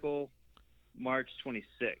 7 Circle, March 26th.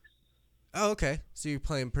 Oh, okay. So you're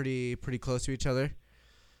playing pretty close to each other.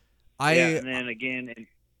 Yeah, and then again in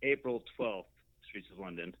April 12th, Streets of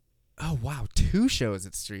London. Oh wow, 2 shows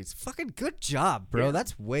at Streets. Fucking good job, bro. Yeah.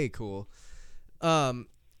 That's way cool.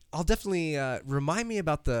 I'll definitely remind me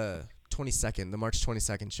about the 22nd, the March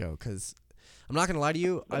 22nd show, because I'm not gonna lie to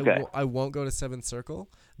you, Okay. I won't go to 7th Circle,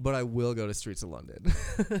 but I will go to Streets of London.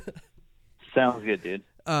 Sounds good, dude.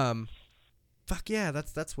 Fuck yeah,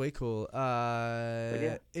 that's way cool.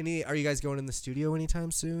 Yeah. Are you guys going in the studio anytime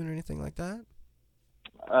soon or anything like that?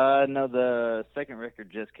 No, the second record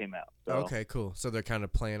just came out. So Okay, cool. So they're kind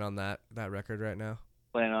of playing on that record right now.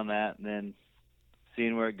 playing on that and then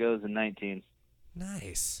seeing where it goes in 19.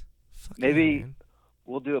 Nice. Fuck Maybe yeah, man.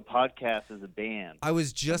 we'll do a podcast as a band. I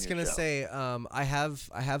was just your gonna show. say, I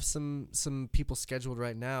have some people scheduled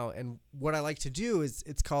right now, and what I like to do is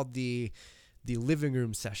it's called the living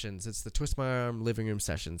room sessions. It's the Twist My Arm living room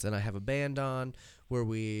sessions, and I have a band on where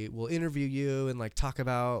we will interview you and like talk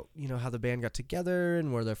about how the band got together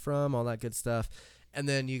and where they're from, all that good stuff, and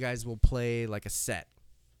then you guys will play like a set,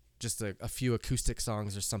 just a few acoustic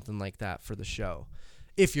songs or something like that for the show,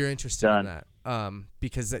 if you're interested in Done. that.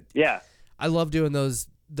 Because Yeah. I love doing those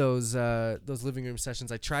living room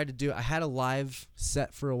sessions. I had a live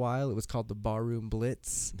set for a while. It was called the Barroom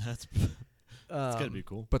Blitz. That's It's gotta be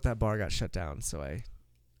cool. But that bar got shut down, so I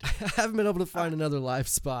haven't been able to find another live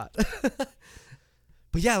spot.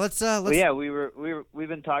 But yeah, let's Well, yeah, we've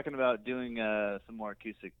been talking about doing some more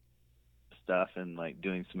acoustic stuff and like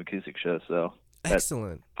doing some acoustic shows. So that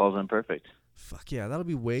excellent. falls in perfect. Fuck yeah, that'll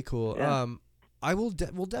be way cool. Yeah. I will.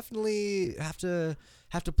 We'll definitely have to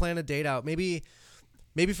plan a date out. Maybe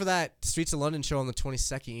for that Streets of London show on the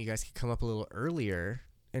 22nd, you guys could come up a little earlier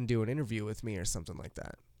and do an interview with me or something like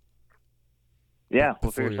that. Yeah,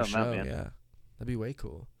 we'll Before figure your something out, show, man. yeah, that'd be way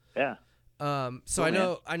cool. Yeah. So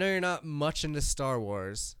Cool, I know you're not much into Star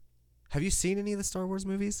Wars. Have you seen any of the Star Wars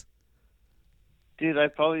movies? Dude,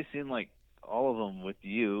 I've probably seen like all of them with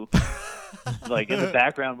you, like in the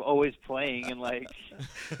background, always playing, and like,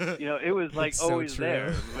 it was like That's so always true.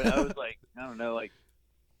 there. But I was like, I don't know, like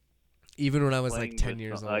Even when I was playing like 10 with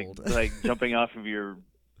years some- like, old. like jumping off of your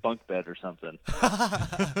bunk bed or something.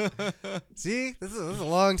 See, this is a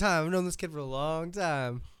long time. I've known this kid for a long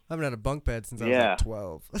time. I haven't had a bunk bed since I was Yeah. like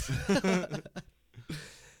 12.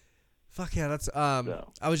 Fuck yeah, that's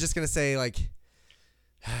So. I was just gonna say, like,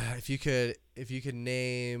 if you could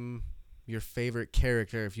name your favorite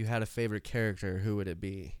character, if you had a favorite character, who would it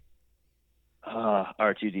be?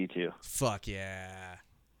 R2D2. Fuck yeah,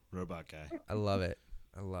 Robot guy. I love it.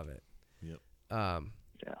 Yep. Yeah.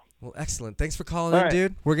 Well, excellent. Thanks for calling All in, right.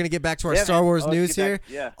 dude. We're gonna get back to our Yeah, Star man. Wars Let's news get here. back-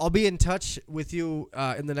 Yeah. I'll be in touch with you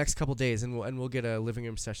in the next couple days, and we'll get a living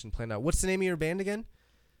room session planned out. What's the name of your band again?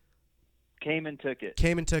 Came and took it.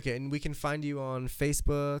 Came and Took It, and we can find you on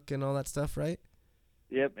Facebook and all that stuff, right?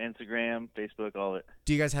 Yep. Instagram, Facebook, all it.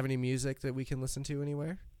 Do you guys have any music that we can listen to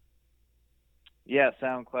anywhere? Yeah.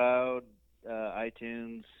 SoundCloud,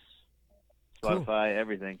 iTunes, Cool. Spotify,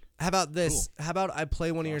 everything. How about this? How about I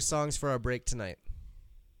play one of your songs for our break tonight?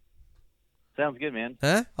 Sounds good, man.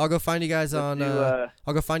 Huh? I'll go find you guys Let's on. do,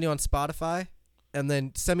 I'll go find you on Spotify, and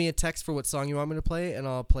then send me a text for what song you want me to play, and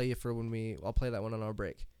I'll play you for I'll play that one on our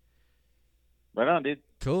break. Right on, dude.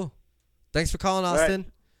 Cool. Thanks for calling, All right.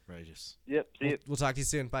 Austin. Righteous. Yep. See you. We'll talk to you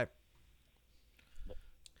soon. Bye.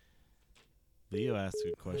 Leo asked a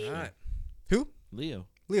good question. All right. Who? Leo.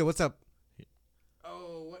 Leo, what's up?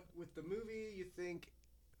 Oh, what with the movie? You think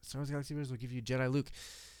Star Wars Galaxy Wars will give you Jedi Luke?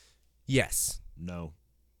 Yes. No.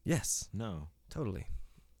 Yes. No. Totally.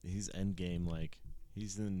 He's Endgame. Like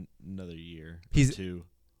he's in another year. He's- or two.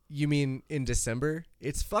 You mean in December?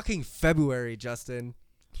 It's fucking February, Justin.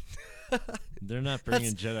 They're not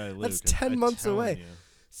bringing Jedi Luke. that's 10 months telling away. you.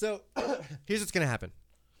 So here's what's gonna happen,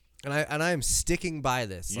 and I am sticking by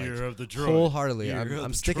this. Year of the droid. Wholeheartedly. Year of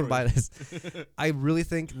I'm the sticking droid. by this. I really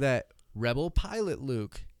think that Rebel Pilot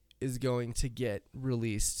Luke is going to get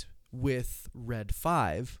released with Red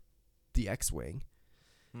 5, the X-Wing,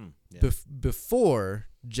 Yeah. before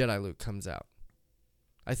Jedi Luke comes out.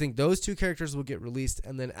 I think those two characters will get released,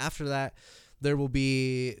 and then after that, there will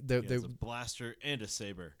be He has a blaster and a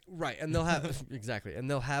saber. right, and they'll have exactly, and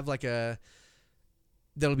they'll have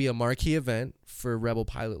there'll be a marquee event for Rebel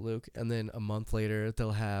Pilot Luke, and then a month later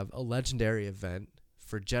they'll have a legendary event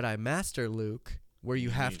for Jedi Master Luke, where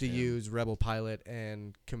you have to need him. use Rebel Pilot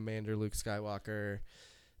and Commander Luke Skywalker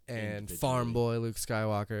and Individually. Farm Boy Luke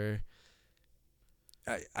Skywalker.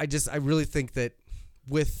 I really think that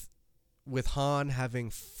with Han having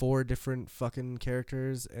 4 different fucking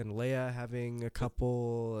characters and Leia having a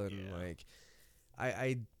couple, and Yeah.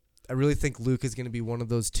 I really think Luke is going to be one of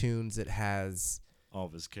those tunes that has. All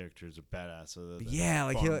of his characters are badass. Other than Yeah,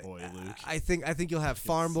 like Farm Boy Luke. I think you'll have It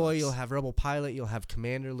Farm Boy, sucks. you'll have Rebel Pilot, you'll have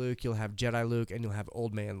Commander Luke, you'll have Jedi Luke, and you'll have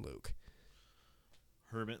Old Man Luke.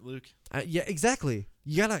 Hermit Luke. Yeah, exactly.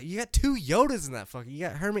 You got 2 Yodas in that fucking. You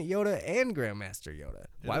got Hermit Yoda and Grandmaster Yoda.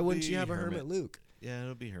 Why It'll wouldn't you be have a Hermit Luke, Yeah,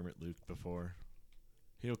 it'll be Hermit Luke before.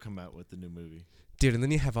 He'll come out with the new movie. dude? And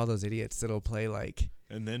then you have all those idiots that'll play like.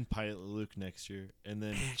 And then Pilot Luke next year. And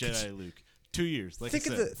then Man, could Jedi Luke. 2 years. Like think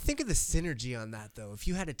I of said. think of the synergy on that though. If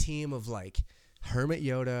you had a team of like Hermit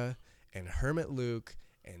Yoda and Hermit Luke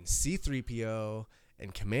and C-3PO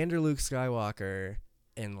and Commander Luke Skywalker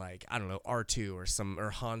and like I don't know R2 or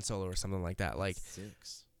Han Solo or something like that, like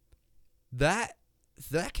 6. that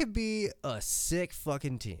could be a sick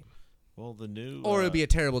fucking team. Well, the new. Or it would be a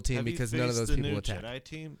terrible team have you because none of faced those the people new attack. Jedi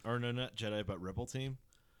team, or no, not Jedi, but Rebel team.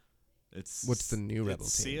 It's What's the new Rebel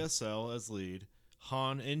it's team? CSL as lead,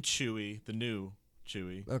 Han and Chewie, the new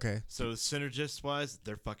Chewie. Okay. So synergist wise,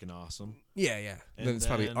 they're fucking awesome. Yeah, yeah. And then it's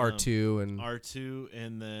probably then, R2 and R2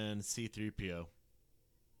 and then C3PO.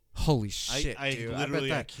 holy shit, I dude!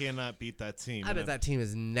 literally I I bet cannot beat that team. that And team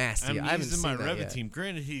is nasty. I'm I haven't using seen my that Revan yet. team.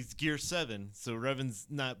 Granted, he's Gear 7, so Revan's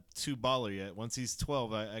not too baller yet. Once he's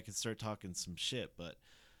 12, I can start talking some shit. But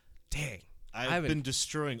Dang. I've haven't- been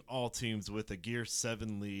destroying all teams with a Gear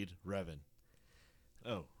 7 lead Revan.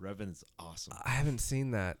 Oh, Revan is awesome. I haven't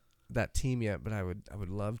seen that team yet, but I would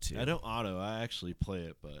love to. I don't auto. I actually play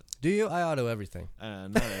it, but Do you? I auto everything.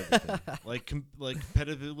 not everything. like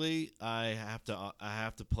competitively, I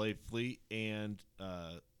have to play Fleet and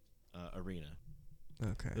Arena.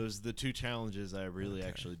 Okay. Those are the 2 challenges I really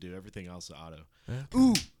actually do. Everything else auto. Okay.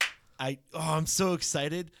 Ooh, I'm so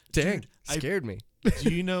excited. Dang, Dude, scared me.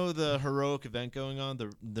 do you know the heroic event going on,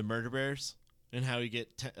 the Murder Bears, and how you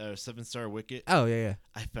get 7-star wicket? Oh yeah, yeah.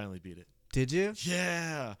 I finally beat it. Did you?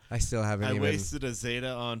 Yeah. I still haven't I even wasted a Zeta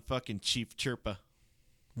on fucking Chief Chirpa.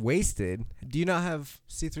 wasted. Do you not have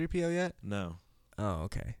C-3PO yet? No. Oh,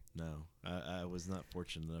 okay. No. I was not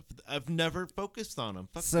fortunate enough. I've never focused on them.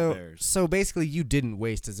 Fuck the Bears. So basically, you didn't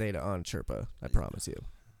waste a Zeta on Chirpa. I promise you.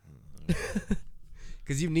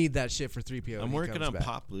 Because you need that shit for 3PO. when I'm he working comes on back.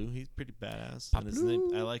 Pop Blue. He's pretty badass. Pop And his name,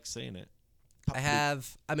 Blue. I like saying it. Pop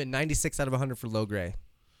I'm at 96 out of 100 for low gray,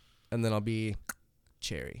 and then I'll be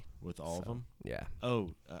cherry. Blue with all of them. Yeah.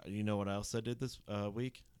 Oh, you know what else I did this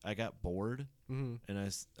week? I got bored. Mm-hmm. And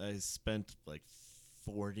I spent like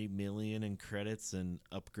 40 million in credits and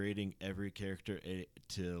upgrading every character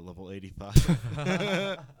to level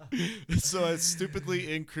 85. So I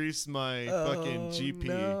stupidly increased my fucking GP.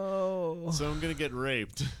 No. So I'm gonna get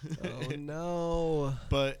raped. Oh no.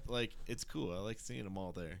 But like it's cool. I like seeing them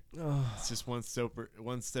all there. Oh. It's just one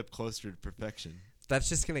step closer to perfection. That's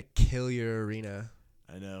just gonna kill your arena.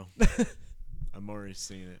 I know. I'm already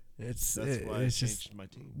seeing it. That's why I it's changed just. my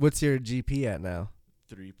team. What's your GP at now?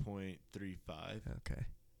 3.35 Okay.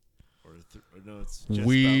 or no, it's just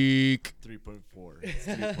Weak. about 3.4. It's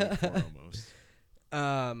 3.4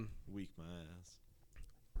 almost. Weak my ass.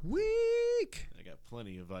 Weak. I got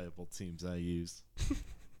plenty of viable teams I use.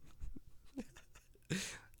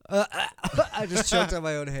 I just choked on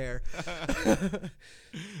my own hair.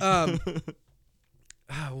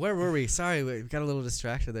 Where were we? Sorry, we got a little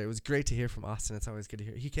distracted there. It was great to hear from Austin. It's always good to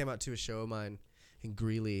hear. He came out to a show of mine in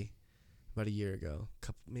Greeley about a year ago,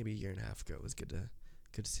 maybe a year and a half ago. It was good to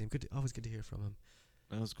see him. Always good to hear from him.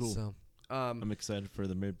 That was cool. So, I'm excited for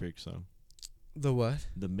the mid-break song. the what?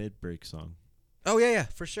 The mid-break song. Oh yeah,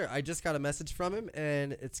 for sure. I just got a message from him,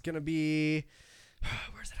 and it's gonna be.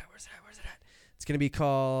 Where's it at? It's gonna be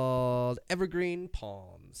called Evergreen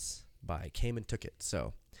Palms by Came and Took It.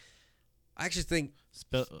 So, I actually think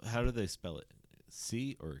How do they spell it?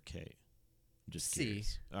 C or K? Just C.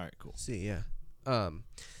 curious. All right, cool. C. Yeah.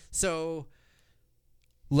 So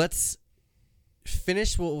let's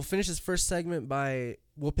finish. We'll finish this first segment by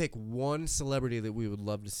we'll pick one celebrity that we would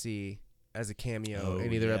love to see as a cameo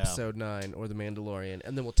in either episode 9 or The Mandalorian,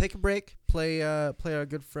 and then we'll take a break, play our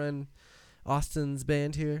good friend Austin's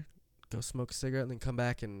band here, go smoke a cigarette, and then come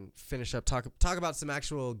back and finish up talk about some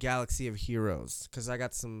actual Galaxy of Heroes, because I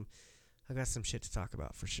got some shit to talk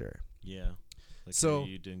about for sure. Yeah. Like So-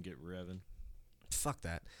 you didn't get Revan. Fuck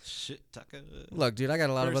that. Shit, Tucker. Look, dude, I got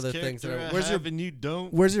a lot of other things. Where's your and you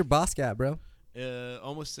don't? Where's your boss at, bro?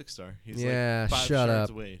 Almost 6-star. He's Yeah, like 5 shut shards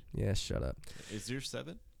up. away. Yeah, shut up. Is yours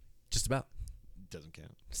 7? Just about. Doesn't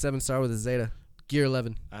count. 7-star with a Zeta. Gear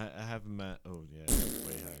 11. I have him at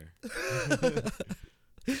way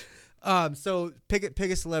higher. So pick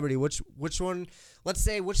a celebrity. Which one? Let's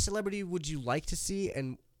say which celebrity would you like to see,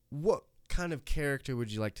 and what kind of character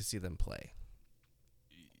would you like to see them play?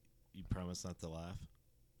 You promise not to laugh?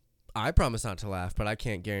 I promise not to laugh, but I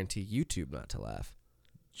can't guarantee YouTube not to laugh.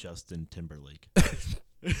 Justin Timberlake.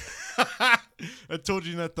 I told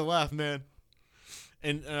you not to laugh, man.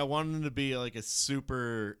 And I wanted him to be like a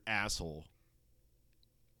super asshole.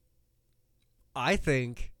 I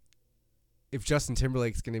think if Justin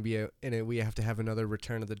Timberlake's going to be in it, we have to have another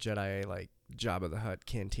Return of the Jedi, like Jabba the Hutt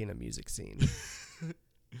cantina music scene.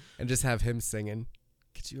 And just have him singing.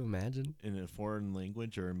 Could you imagine? In a foreign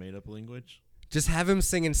language or a made-up language? Just have him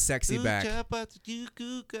singing Sexy Back.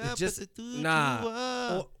 Just,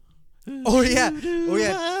 nah. Oh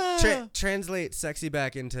yeah. Translate Sexy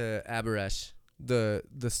Back into Abaresh, the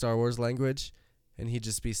Star Wars language, and he'd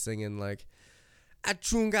just be singing like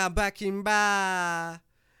Achunga Bakimba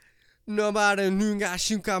Nobody Nunga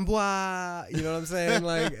Shunkambwa. You know what I'm saying?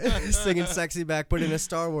 Like singing Sexy Back but in a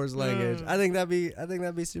Star Wars language. I think that'd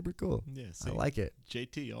be super cool. Yeah, I like it.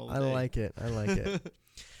 JT all day. I like it.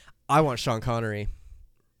 I want Sean Connery.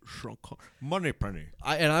 Money Penny.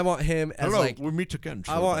 I want him as Hello, like we meet again.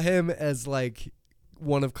 I want him as like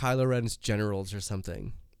one of Kylo Ren's generals or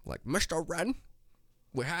something. Like, Mr. Ren,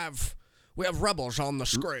 we have rebels on the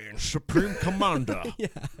screen. Supreme Commander. Yeah.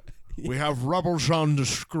 We have rebels on the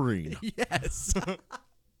screen. Yes.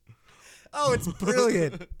 Oh, it's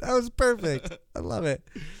brilliant. That was perfect. I love it.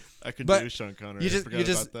 I could But do Sean Connery. You just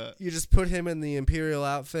about that. you just put him in the Imperial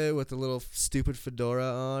outfit with the little stupid fedora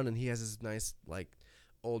on, and he has his nice like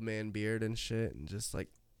old man beard and shit, and just like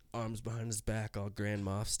arms behind his back, all Grand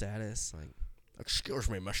Moff status. Like, excuse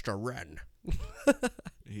me, Mr. Ren.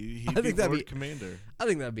 He'd I think that'd Lord be Commander. I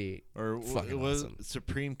think that'd be Or fucking it was awesome.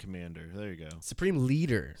 Supreme Commander. There you go. Supreme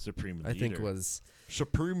Leader. Supreme Leader. I think was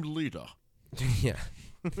Supreme Leader. yeah.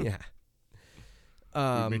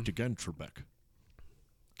 We meet again, Trebek.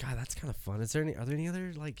 God, that's kind of fun. Are there any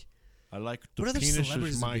other like? I like the What other penis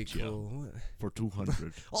celebrities is would be mightier cool? for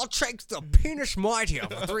 200. I'll take the penis mightier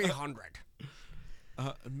for 300.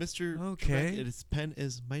 Mr. Okay. Trebek, his pen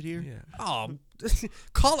is mightier. Yeah. Oh,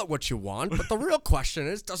 call it what you want, but the real question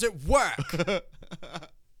is, does it work?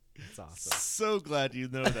 That's awesome. So glad you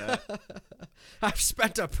know that. I've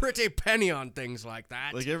spent a pretty penny on things like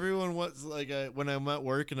that. Like everyone wants, like when I'm at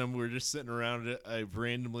work and we're just sitting around, I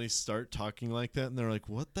randomly start talking like that, and they're like,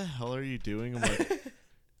 "What the hell are you doing?" I'm like,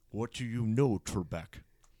 "What do you know, Trebek?"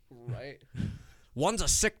 Right. One's a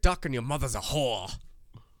sick duck and your mother's a whore.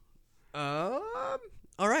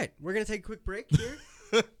 All right, we're gonna take a quick break here.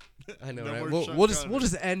 I know, No right? more Sean We'll Connery.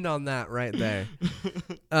 just end on that right there.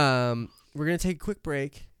 We're gonna take a quick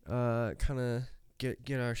break, kind of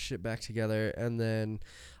get our shit back together, and then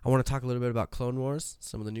I want to talk a little bit about Clone Wars,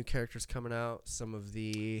 some of the new characters coming out, some of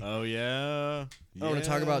the. Oh yeah. I want to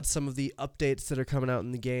talk about some of the updates that are coming out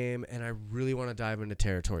in the game, and I really want to dive into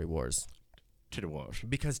Territory Wars Titty Wars.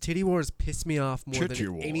 because Titty Wars piss me off more Titty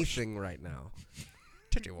than Wars. anything right now.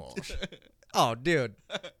 Titty Wars. Oh, dude,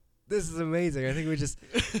 this is amazing. I think we just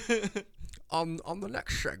on the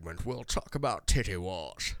next segment we'll talk about Titty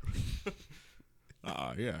Wars.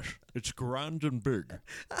 Ah yes, it's grand and big.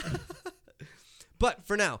 But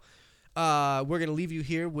for now, we're gonna leave you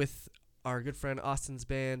here with our good friend Austin's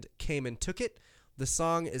band Came and Took It. The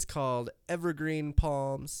song is called Evergreen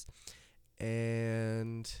Palms.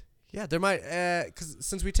 And yeah, there might, because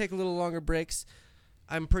since we take a little longer breaks,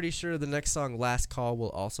 I'm pretty sure the next song, Last Call,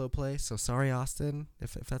 will also play. So sorry, Austin,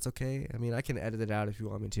 if that's okay. I mean, I can edit it out if you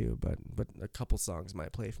want me to, but a couple songs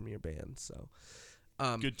might play from your band. So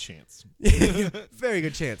Good chance. very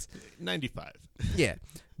good chance. 95. Yeah,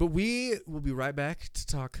 but we will be right back to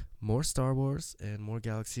talk more Star Wars and more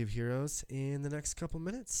Galaxy of Heroes in the next couple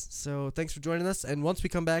minutes. So thanks for joining us. And once we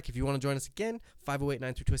come back, if you want to join us again,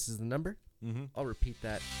 508-93-TWIST is the number. Mm-hmm. I'll repeat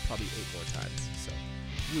that probably 8 more times. So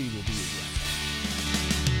we will be right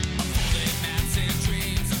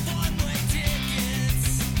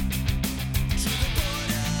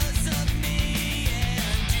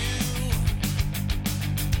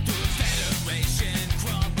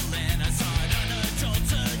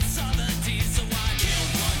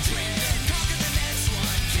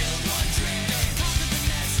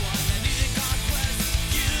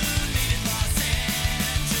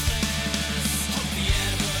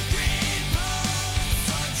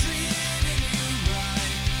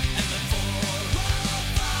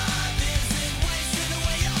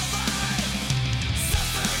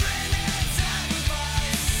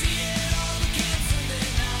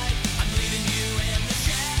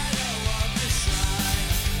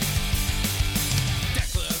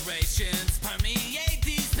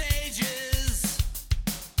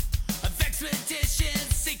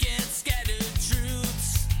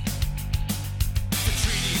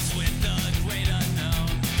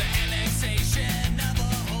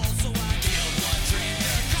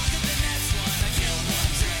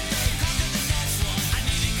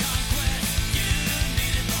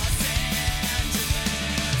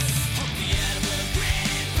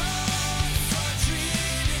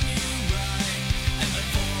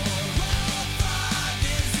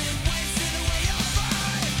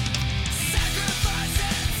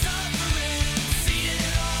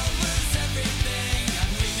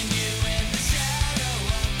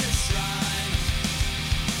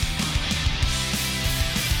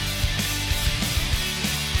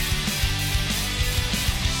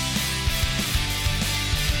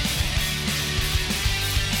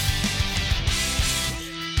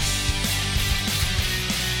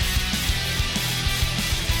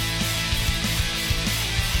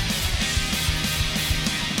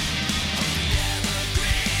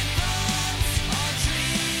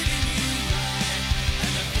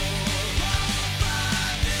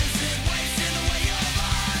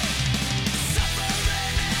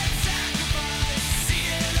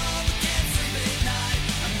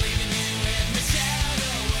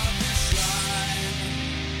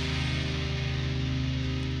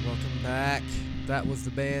back. That was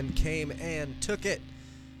the band Came and Took It.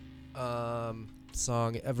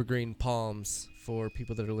 Song Evergreen Palms for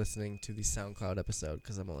people that are listening to the SoundCloud episode,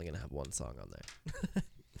 because I'm only going to have one song on there.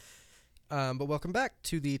 But welcome back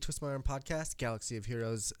to the Twist My Arm podcast, Galaxy of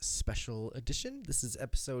Heroes special edition. This is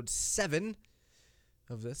episode 7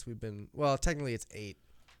 of this. Technically it's 8,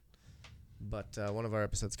 but one of our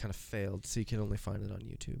episodes kind of failed, so you can only find it on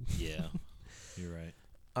YouTube. Yeah, you're right.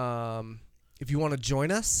 If you want to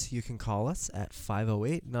join us, you can call us at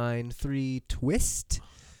 508-93-TWIST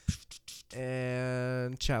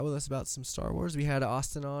and chat with us about some Star Wars. We had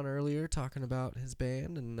Austin on earlier talking about his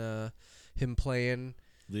band and him playing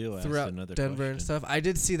Leo throughout Denver and stuff. I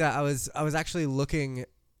did see that. I was actually looking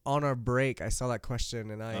on our break. I saw that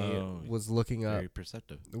question and I was looking up very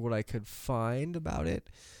perceptive. what I could find about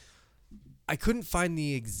it. I couldn't find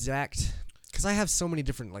the exact, because I have so many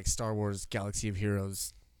different like Star Wars Galaxy of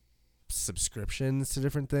Heroes subscriptions to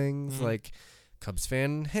different things. Mm-hmm. Like Cubs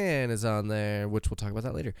Fan Han is on there, which we'll talk about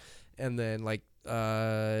that later. And then like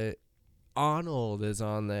Arnold is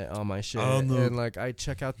on there on my shit. And like I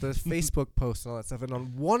check out the Facebook posts and all that stuff. And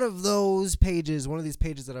on one of these pages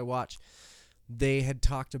that I watch, they had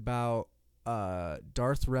talked about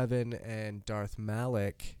Darth Revan and Darth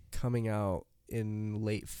Malak coming out in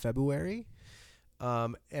late February.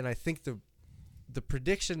 And I think the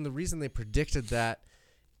reason they predicted that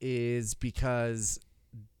is because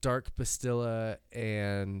Dark Bastilla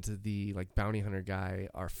and the like bounty hunter guy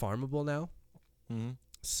are farmable now. Mm-hmm.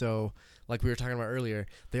 So like we were talking about earlier,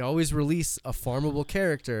 they always release a farmable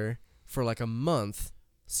character for like a month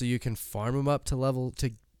so you can farm them up to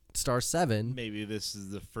star 7. Maybe this is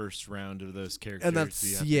the first round of those characters. And that's so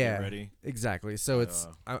you have to get ready. Exactly. So it's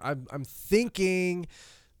I'm thinking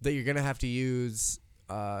that you're gonna have to use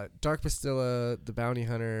Dark Bastilla, the bounty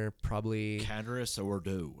hunter, probably Canterus or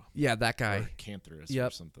Do. Yeah, that guy. Or Cantharus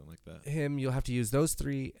or something like that. Him, you'll have to use those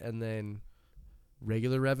 3, and then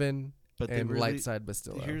regular Revan But they and really- light side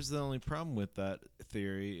Bastilla. Here's the only problem with that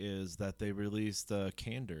theory is that they released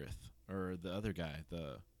Candarith, or the other guy,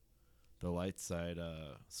 the light side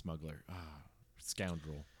smuggler,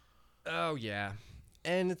 scoundrel. Oh yeah,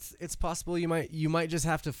 and it's possible you might just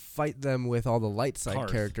have to fight them with all the light side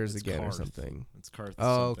Karth. characters It's again or Karth. something. It's Karth.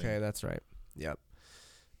 Oh, something. okay, that's right. Yep.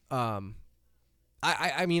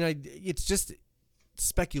 I mean, it's just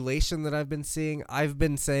speculation that I've been seeing. I've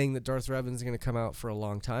been saying that Darth Revan's going to come out for a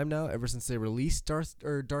long time now, ever since they released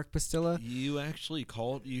Dark Bastilla. You actually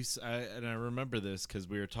called and I remember this because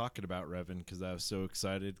we were talking about Revan because I was so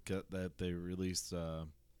excited that they released.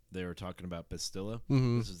 They were talking about Bastilla.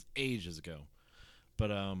 Mhm. This was ages ago,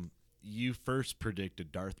 but you first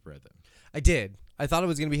predicted Darth Revan. I did. I thought it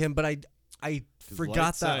was going to be him, but I 'Cause forgot light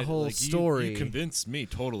that side, whole like, story. You convinced me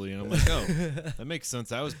totally, and I'm like, oh, that makes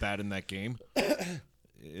sense. I was bad in that game.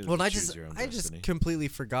 It was Well, and a I choose just your own I just destiny. completely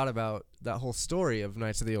forgot about that whole story of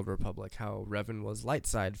Knights of the Old Republic, how Revan was light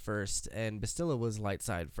side first and Bastilla was light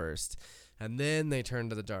side first, and then they turned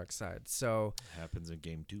to the dark side. So happens in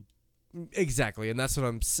game 2. exactly, and that's what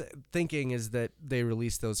I'm thinking is that they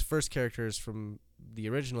released those first characters from the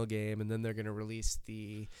original game, and then they're going to release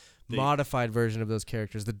the modified version of those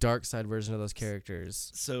characters, the dark side version of those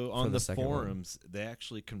characters. So for on the the second one. forums, they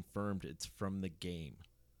actually confirmed it's from the game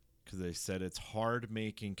because they said it's hard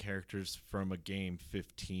making characters from a game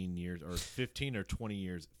 15 years or 15 or 20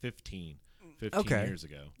 years, 15 Okay. years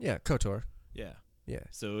ago. Yeah, KOTOR. Yeah. Yeah.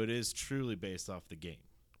 So it is truly based off the game.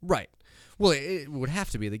 Right. Well, it would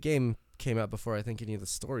have to be. The game came out before I think any of the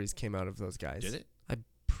stories came out of those guys. Did it? I'm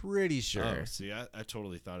pretty sure. Oh, see, I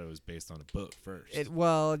totally thought it was based on a book first.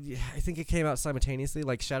 I think it came out simultaneously,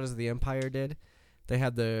 like Shadows of the Empire did. They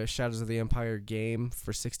had the Shadows of the Empire game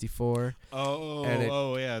for 64. and it-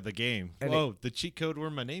 yeah, the game. and Whoa, the cheat code where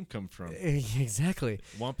my name comes from. Exactly.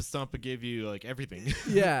 Wampa Stompa gave you like everything.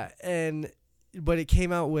 Yeah, but it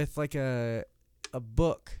came out with like a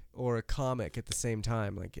book or a comic at the same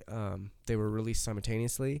time. Like they were released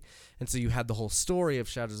simultaneously, and so you had the whole story of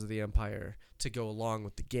Shadows of the Empire to go along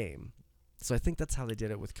with the game. So I think that's how they did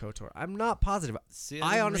it with KOTOR. I'm not positive. See,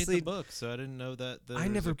 I didn't honestly- read the book, so I didn't know that there I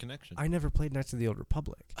was never- a connection. I never played Knights of the Old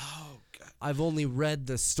Republic. Oh God! I've only read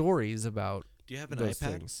the stories about Do you have an those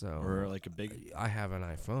iPad things. So or like a big? I have an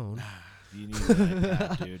iPhone. You need an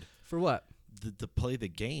iPad, dude. For what? To play the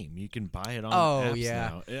game, you can buy it on Oh, apps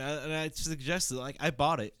yeah. now. And I suggested, like, I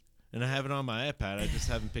bought it and I have it on my iPad. I just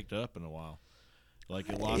haven't picked it up in a while. Like,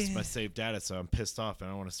 it lost my saved data, so I'm pissed off and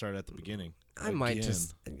I want to start at the beginning. I might Again.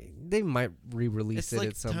 just. They might re-release It's it like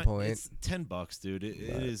at some 10 point. It's $10, dude. It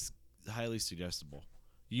is highly suggestible.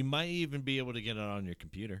 You might even be able to get it on your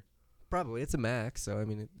computer. Probably it's a Mac, so I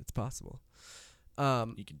mean it's possible.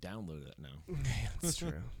 You can download it now. Yeah, that's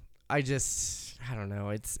true. I don't know.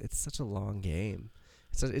 It's such a long game.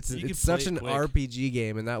 It's You can such play an it quick. RPG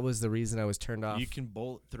game, and that was the reason I was turned off You can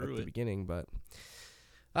bolt at through the it. beginning. But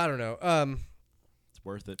I don't know. It's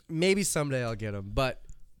worth it. Maybe someday I'll get them. But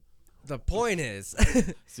the point is,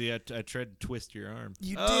 See, I tried to twist your arm.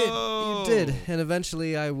 you Oh! did, and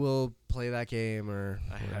eventually I will play that game or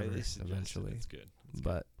I whatever. highly suggest it. Eventually, It's good.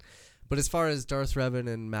 But as far as Darth Revan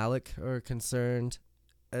and Malik are concerned,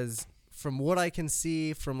 as from what I can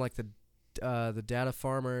see from like the data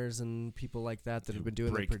farmers and people like that Who have been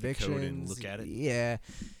doing the break the code predictions, and look at it? yeah,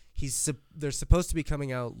 they're supposed to be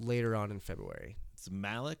coming out later on in February. It's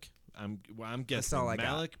Malik. I'm guessing all I got.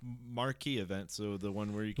 Malik marquee event, so the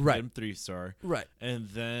one where you can Right. get him 3-star, Right. and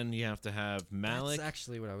then you have to have Malik. That's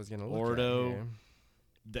actually what I was gonna look Ordo,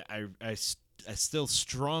 at here. I still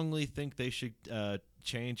strongly think they should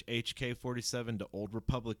change HK-47 to Old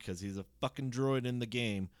Republic because he's a fucking droid in the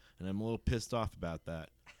game, and I'm a little pissed off about that.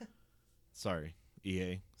 Sorry,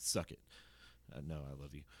 EA, suck it. No, I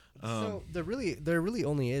love you. So there really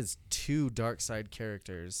only is 2 dark side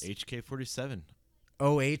characters. HK-47.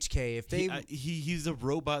 HK. If they He's a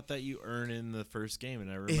robot that you earn in the first game, and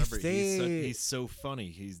I remember he's so funny.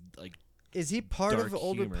 He's like, is he part of dark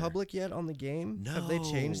Old humor. Republic yet on the game? Have they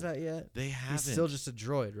changed No. that yet? they haven't. He's still just a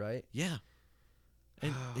droid, right? Yeah.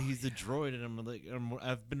 And Oh, he's a droid, and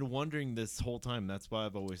I've been wondering this whole time. That's why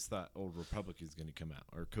I've always thought Old Republic is going to come out,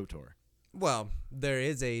 or KOTOR. Well, there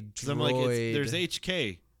is a 'Cause droid. I'm like, there's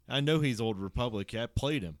HK. I know he's Old Republic. Yeah, I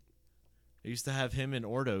played him. I used to have him in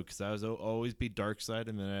Ordo because I was always be dark side,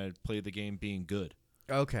 and then I'd play the game being good.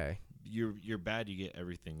 Okay. You're bad. You get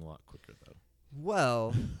everything a lot quicker though.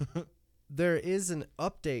 Well, there is an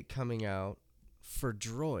update coming out for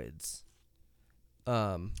droids.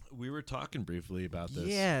 We were talking briefly about this.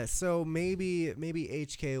 Yeah, so maybe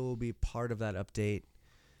HK will be part of that update.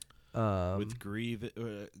 With Grieve,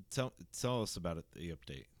 tell us about it. The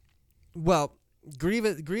update. Well,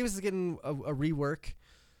 Grievous is getting a rework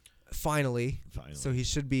finally. So he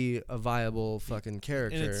should be a viable fucking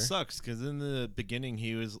character. And it sucks because in the beginning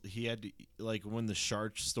he had to, like, when the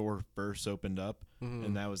Shard store first opened up,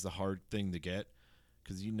 and that was the hard thing to get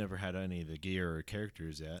because you never had any of the gear or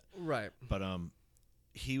characters yet. Right. But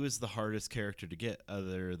he was the hardest character to get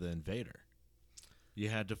other than Vader. You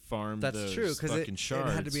had to farm That's true, because fucking it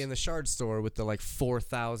shards. had to be in the shard store with the like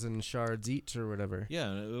 4,000 shards each or whatever.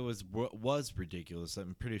 Yeah, it was ridiculous.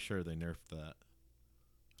 I'm pretty sure they nerfed that.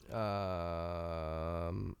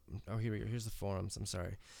 Oh, here we go. Here's the forums. I'm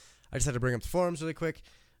sorry. I just had to bring up the forums really quick.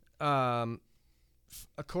 According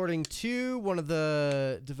to one of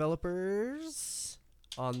the developers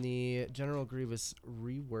on the General Grievous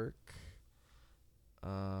rework.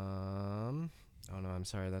 Oh no, I'm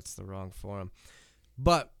sorry. That's the wrong forum.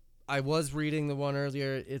 But I was reading the one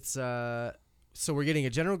earlier. It's so we're getting a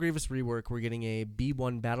General Grievous rework. We're getting a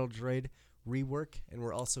B1 Battle Droid rework, and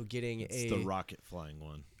we're also getting It's the rocket flying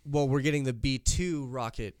one. Well, we're getting the B2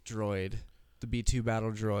 rocket droid, the B2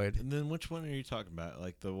 battle droid. And then which one are you talking about?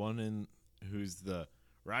 Like the one in who's the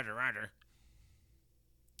Roger?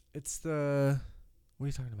 It's the what are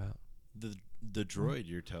you talking about? The droid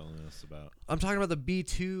you're telling us about. I'm talking about the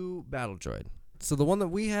B2 battle droid. So the one that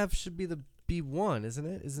we have should be the B1, isn't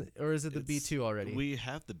it? Or is it the B2 already? We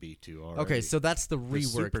have the B2 already. Okay, so that's the rework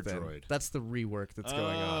super then. droid. That's the rework that's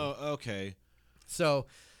going on. Oh, okay. So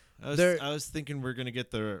I was thinking we're gonna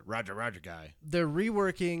get the Roger guy. they're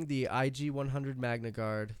reworking the IG-100 Magna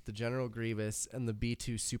Guard, the General Grievous, and the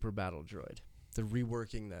B2 Super Battle Droid. They're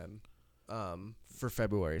reworking them for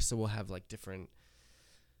February, so we'll have like different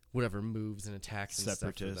whatever moves and attacks and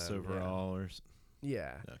Separatists stuff for them. overall, or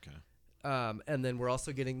Yeah. okay. And then we're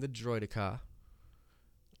also getting the Droideka.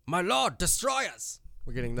 My lord, destroy us!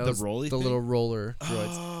 We're getting those, the rolly little roller droids.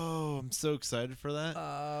 Oh, I'm so excited for that.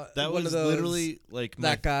 one That was of those- literally like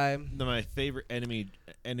that guy. my favorite enemy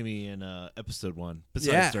in episode 1.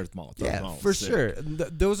 Besides Darth Maul. Darth Maul for was sick. sure.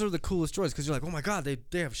 Those are the coolest droids because you're like, oh my god,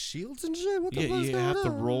 they have shields and shit. What the Yeah, fuck's you going have to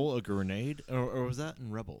on? roll a grenade, or was that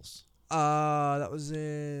in Rebels? That was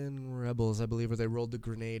in Rebels, I believe, where they rolled the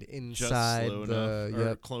grenade Just inside slow the enough. Or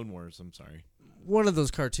yep. Clone Wars. I'm sorry. One of those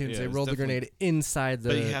cartoons. Yeah, They it was rolled the definitely- grenade inside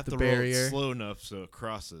But you have the to barrier. roll it slow enough so it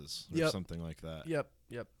crosses, or Yep. something like that. Yep.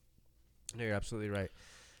 No, you're absolutely right.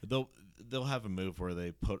 They'll have a move where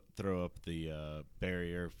they throw up the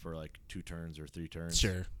barrier for like 2 turns or 3 turns.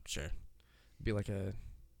 Sure. Be like the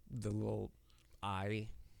little eye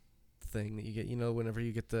thing that you get. You know, whenever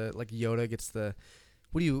you get the like Yoda gets the.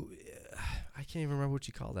 What do you? I can't even remember what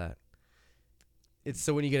you call that. It's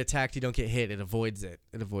so when you get attacked, you don't get hit. It avoids it.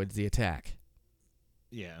 It avoids the attack.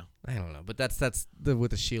 Yeah. I don't know, but that's what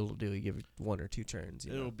the shield will do. You give it 1 or 2 turns.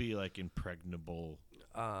 You It'll know? be like impregnable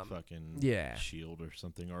fucking yeah. shield or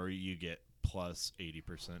something, or you get plus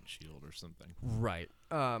 80% shield or something. Right.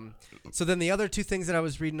 So then the other 2 things that I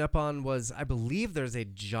was reading up on was I believe there's a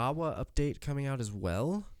Jawa update coming out as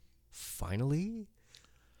well. Finally.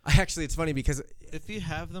 Actually, it's funny because If you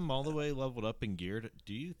have them all the way leveled up and geared,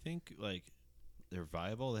 do you think like they're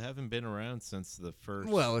viable? They haven't been around since the first.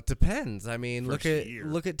 well, it depends. I mean, look First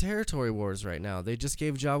year. at Territory Wars right now. They just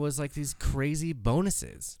gave Jawas like these crazy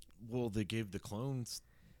bonuses. Well, they gave the clones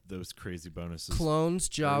those crazy bonuses. Clones,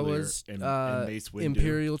 earlier, Jawas, and Mace Windu.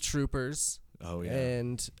 Imperial Troopers, Oh yeah,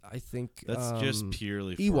 and I think that's just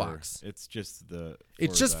purely for Ewoks. It's just the.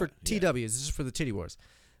 It's just for that, yeah. TWs. It's just for the Titty Wars.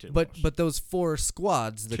 Titty But Wars. but those 4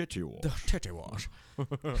 squads, the Titty Wars. Titty Wars.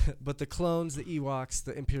 But the clones, the Ewoks,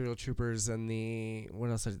 the Imperial Troopers, and the what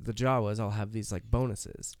else? The Jawas all have these like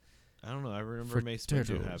bonuses. I don't know. I remember for Mace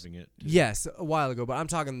Territory Windu Wars. having it. too. Yes, a while ago, but I'm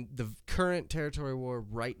talking the current Territory War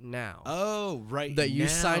right now. Oh, right. That you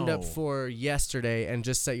signed up now. for yesterday and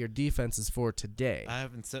just set your defenses for today. I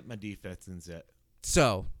haven't set my defenses yet.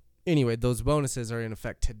 So, anyway, those bonuses are in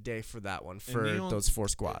effect today for that one, for you don't- those 4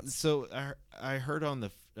 squads. So I heard on the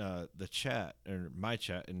chat, or my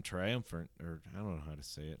chat in Triumphant, or I don't know how to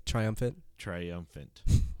say it. Triumphant. Triumphant.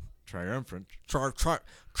 Triumphant.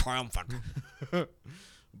 Triumphant.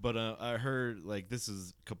 But I heard, like, this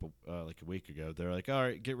is a week ago. They're like, all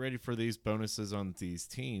right, get ready for these bonuses on these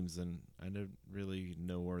teams. And I don't really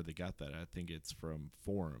know where they got that. I think it's from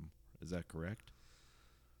Forum. Is that correct?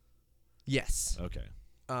 Yes. Okay.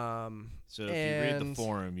 So if you read and- the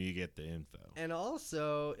forum, you get the info. And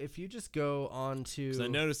also, if you just go on to... Because I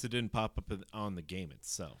noticed it didn't pop up on the game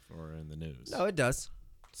itself or in the news. No, it does.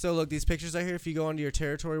 So look, these pictures right here, if you go onto your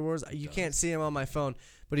Territory Wars, you can't see them on my phone,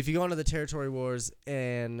 but if you go onto the Territory Wars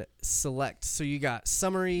and select, so you got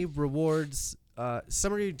summary, rewards,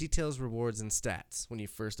 summary, details, rewards, and stats when you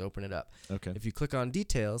first open it up. Okay. If you click on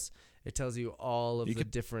details, It tells you all of You the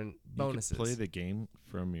could- different You bonuses. could play the game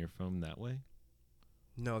from your phone that way.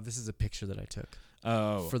 No, this is a picture that I took.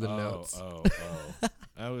 Oh, For the notes. Oh.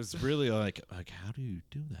 I was really like, how do you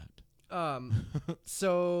do that?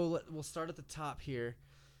 So we'll start at the top here.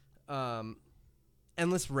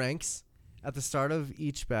 Endless ranks. At the start of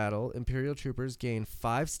each battle, Imperial troopers gain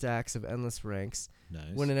 5 stacks of endless ranks.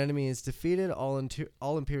 Nice. When an enemy is defeated, all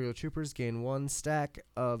Imperial troopers gain 1 stack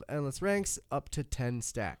of endless ranks, up to 10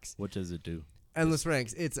 stacks. What does it do? Endless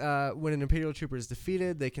ranks. It's when an Imperial trooper is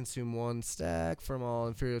defeated, they consume 1 stack from all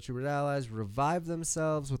Imperial trooper allies, revive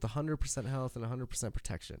themselves with 100% health and 100%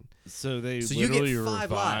 protection. So they So you literally get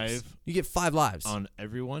 5 lives. revive You get 5 lives. on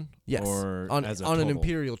everyone? Yes. Or on as a an total?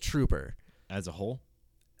 Imperial trooper. As a whole?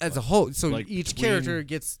 As a whole, so like each between- character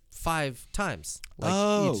gets 5 times.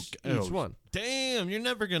 Like each one. Damn, you're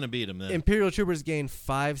never going to beat him then. Imperial troopers gain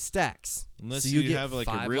 5 stacks. Unless so you, get have like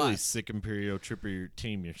a 5 really lives. sick Imperial Trooper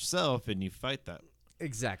team yourself and you fight that.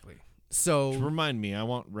 Exactly. So Remind me, I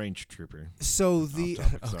want Range Trooper. the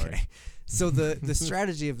topic, sorry. okay. So the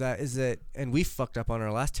strategy of that is that, and we fucked up on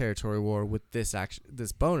our last territory war with this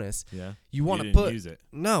bonus. Yeah. You want to didn't put use it.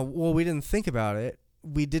 No, well, we didn't think about it.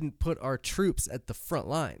 We didn't put our troops at the front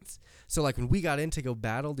lines. So like when we got in to go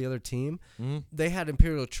battle the other team, they had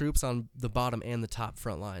Imperial troops on the bottom and the top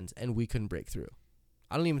front lines, and we couldn't break through.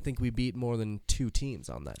 I don't even think we beat more than 2 teams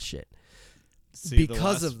on that shit See,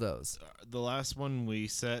 because of those. the last one we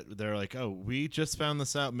set, they're like, oh, we just found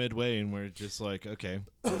this out midway, and we're just like, okay,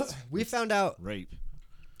 We found out. rape.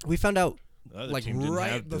 We found out The other like team didn't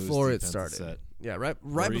right have those before it defenses started. set. Yeah, right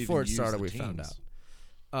Or before even it use started, the we found teams.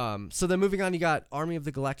 out. So then moving on, you got Army of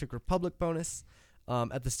the Galactic Republic bonus.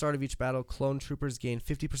 At the start of each battle, clone troopers gain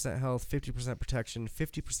 50% health, 50% protection,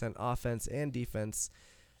 50% offense and defense.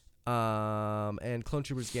 And clone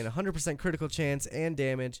troopers gain 100% critical chance and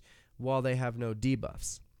damage while they have no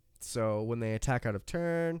debuffs. So when they attack out of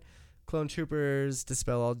turn, clone troopers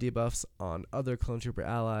dispel all debuffs on other clone trooper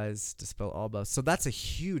allies, dispel all buffs. So that's a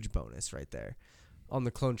huge bonus right there on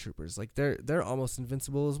the clone troopers. Like they're almost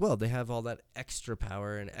invincible as well. They have all that extra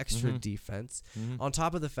power and extra defense on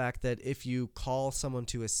top of the fact that if you call someone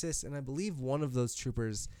to assist, and I believe one of those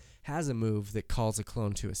troopers has a move that calls a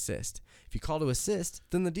clone to assist. If you call to assist,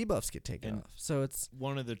 then the debuffs get taken off. So it's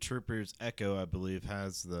One of the troopers, Echo, I believe,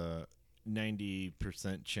 has the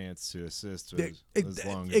 90% chance to assist as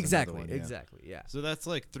long as exactly, another one, yeah. exactly, yeah. So that's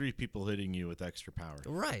like 3 people hitting you with extra power.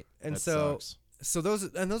 Right. And That so sucks.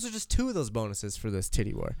 those are just 2 of those bonuses for this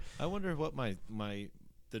titty war. I wonder what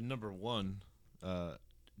the number 1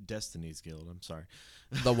 Destiny's Guild, I'm sorry.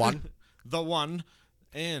 The one? The one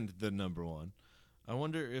and the number 1. I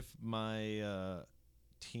wonder if my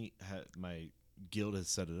my guild has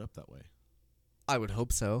set it up that way. I would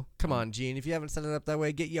hope so. Come on, Gene. If you haven't set it up that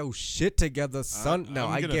way, get your shit together, son. I'm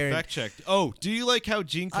gonna guarantee. fact check. Oh, do you like how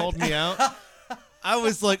Gene called me out? I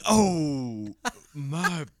was like, oh,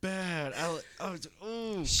 my bad. I was,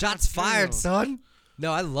 oh, Shots fired, damn. son.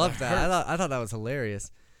 No, I love that. I thought that was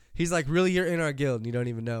hilarious. He's like, really, you're in our guild and you don't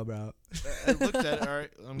even know, bro. I looked at it. All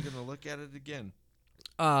right, I'm gonna look at it again.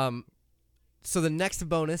 So the next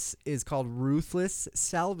bonus is called Ruthless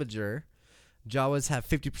Salvager. Jawas have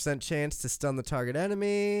 50% chance to stun the target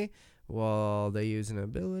enemy while they use an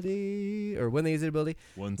ability, or when they use an ability,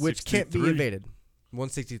 which can't be 163. evaded.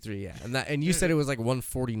 163, yeah. And you said it was like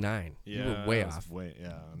 149. Yeah, You were way I was off.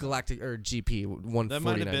 yeah. Galactic or GP 149 That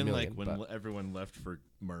might have been million, like when but everyone left for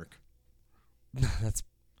Merc. that's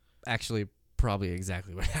actually probably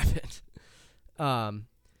exactly what happened.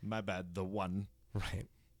 My bad. The one. Right.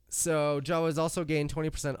 So Jawas also gain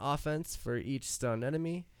 20% offense for each stunned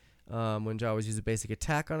enemy. When Jawas use a basic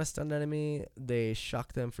attack on a stunned enemy, they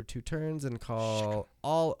shock them for 2 turns and call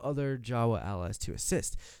all other Jawa allies to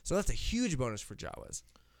assist. So that's a huge bonus for Jawas.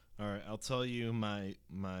 All right, I'll tell you my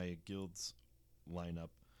guild's lineup.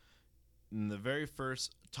 In the very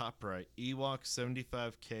first top right, Ewok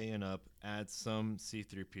 75k and up, add some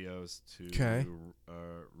C3POs to 'Kay.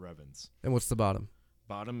 Revens. And what's the bottom?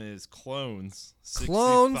 Bottom is clones.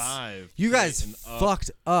 Clones? 65K You guys and up,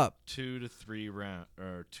 fucked up. 2 to 3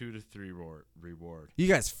 reward. You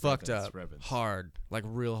guys fucked Revens, up Revens. hard, like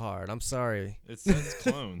real hard. I'm sorry. It says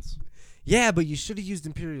clones. Yeah, but you should have used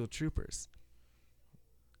Imperial Troopers.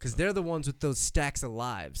 Because they're the ones with those stacks of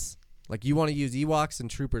lives. Like, you want to use Ewoks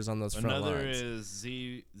and Troopers on those front Another lines. is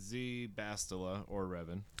Z Bastila or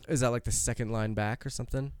Revan. Is that like the second line back or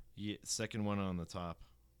something? Yeah, second one on the top.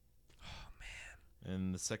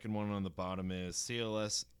 And the second one on the bottom is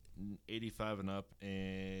CLS 85 and up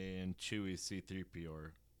and Chewie C3PO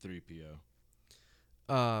or 3PO.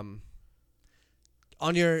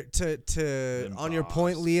 On your on your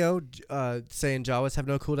point, boss. Leo, saying Jawas have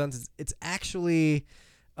no cooldowns, it's actually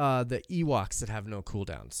the Ewoks that have no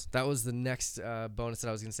cooldowns. That was the next bonus that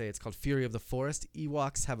I was going to say. It's called Fury of the Forest.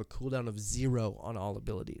 Ewoks have a cooldown of 0 on all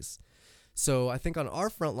abilities. So I think on our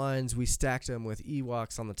front lines, we stacked them with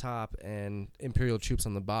Ewoks on the top and Imperial troops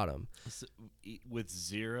on the bottom. So, with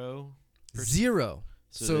 0? 0.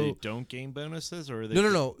 So they don't gain bonuses, or they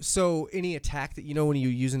No. So any attack that, when you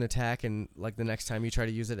use an attack and like the next time you try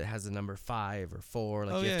to use it, it has a number 5 or 4.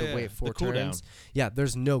 Like you have to wait 4 the cooldown. turns. Yeah,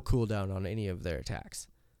 there's no cooldown on any of their attacks,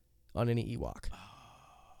 on any Ewok.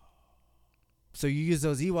 So you use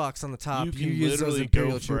those Ewoks on the top. You You, can use those literally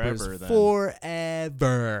Imperial go troopers forever, then.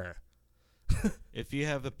 forever. If you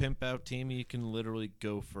have a pimp out team, you can literally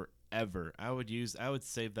go forever. I would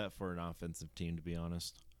save that for an offensive team, to be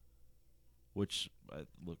honest. Which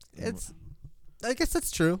looks. I guess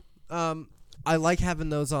that's true. I like having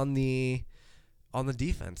those on the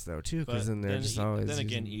defense though too, because then they're just always. Then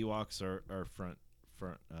again, using- Ewoks are front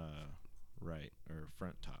right or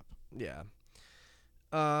front top. Yeah.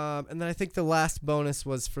 And then I think the last bonus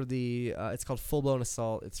was for the it's called Full Blown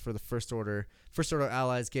Assault. It's for the First Order. First Order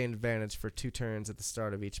allies gain advantage for 2 turns at the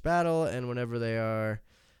start of each battle, and whenever they are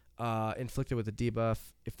inflicted with a debuff,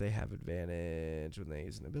 if they have advantage when they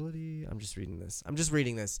use an ability. I'm just reading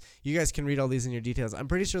this. You guys can read all these in your details. I'm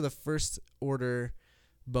pretty sure the First Order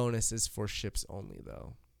bonus is for ships only,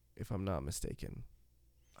 though, if I'm not mistaken.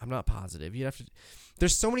 I'm not positive.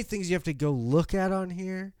 There's so many things you have to go look at on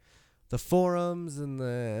here. The forums and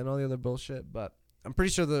all the other bullshit, but I'm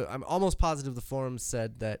pretty sure I'm almost positive the forums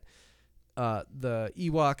said that the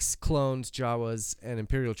Ewoks, clones, Jawas, and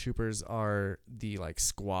Imperial troopers are the like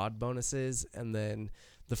squad bonuses, and then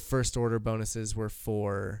the First Order bonuses were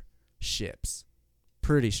for ships.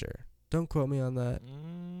 Pretty sure. Don't quote me on that.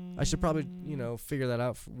 I should probably figure that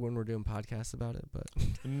out when we're doing podcasts about it, but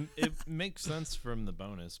It makes sense from the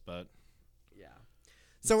bonus, but yeah.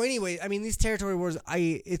 So anyway, I mean, these territory wars,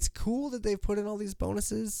 it's cool that they've put in all these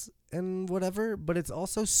bonuses and whatever, but it's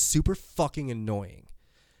also super fucking annoying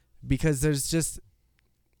because there's just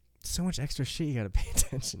so much extra shit you got to pay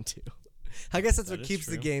attention to. I guess that's That what is keeps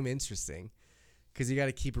the true. game interesting, because you got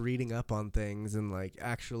to keep reading up on things and like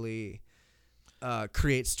actually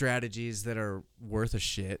create strategies that are worth a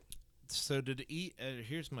shit. So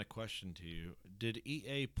here's my question to you. Did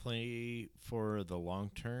EA play for the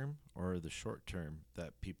long term or the short term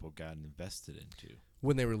that people got invested into?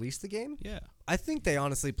 When they released the game, Yeah. I think they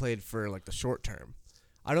honestly played for like the short term.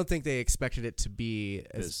 I don't think they expected it to be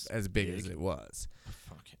as big as it was.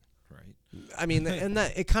 Fucking right. I mean, and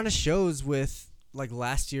that it kind of shows with like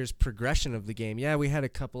last year's progression of the game. Yeah, we had a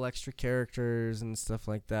couple extra characters and stuff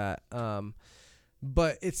like that.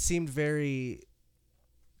 But it seemed very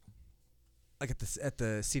like at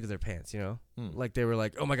the seat of their pants, Like they were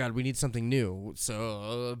like, "Oh my god, we need something new."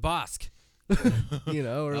 So, Bosk.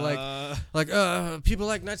 Or like people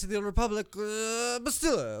like Knights of the Old Republic,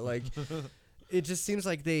 Bastilla. Like it just seems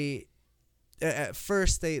like they at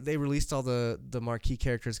first they released all the marquee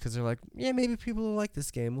characters because they're like, yeah, maybe people will like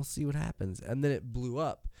this game. We'll see what happens, and then it blew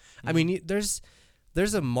up. I mean,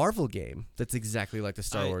 there's a Marvel game that's exactly like the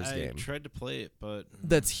Star Wars game. I tried to play it, but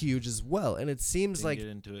That's huge as well, and it seems didn't like get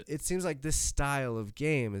into it. it seems like this style of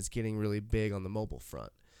game is getting really big on the mobile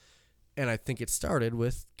front. And I think it started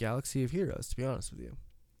with Galaxy of Heroes, to be honest with you.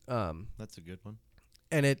 That's a good one.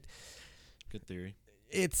 And Good theory.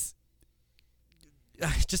 it's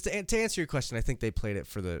just to answer your question, I think they played it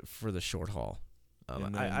for the short haul.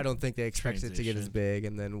 And I then don't think they expected it to get as transition. big,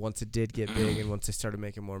 and then once it did get big, and once they started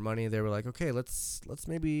making more money, they were like, okay, let's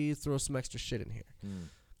maybe throw some extra shit in here.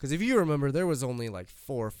 Because if you remember, there was only like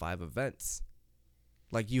 4 or 5 events.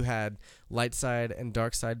 Like you had light side and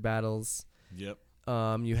dark side battles. Yep.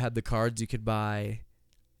 You had the cards you could buy,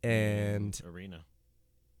 and Arena.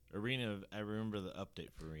 I remember the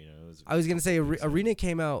update for Arena. I was gonna say Arena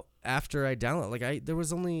came out after I downloaded. Like there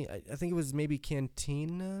was only I think it was maybe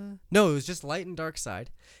Cantina. No, it was just Light and Dark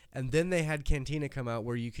Side, and then they had Cantina come out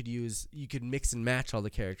where you could mix and match all the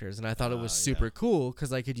characters, and I thought it was super cool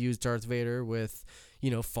because I could use Darth Vader with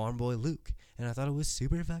Farm Boy Luke, and I thought it was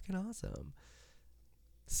super fucking awesome.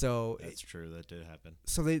 So That's true. That did happen.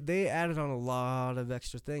 So they added on a lot of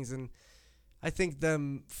extra things, and I think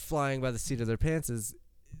them flying by the seat of their pants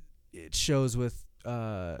it shows with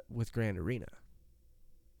Grand Arena.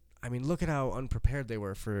 I mean, look at how unprepared they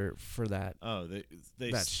were for that. Oh,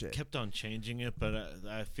 they That shit. kept on changing it, but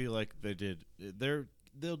I feel like they did.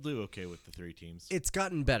 They'll do okay with the 3 teams. It's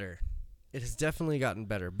gotten better. It has definitely gotten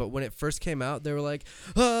better. But when it first came out, they were like,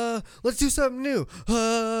 let's do something new.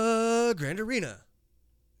 Grand Arena.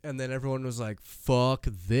 And then everyone was like, fuck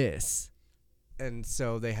this. And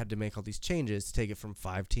so they had to make all these changes to take it from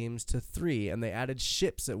 5 teams to 3, and they added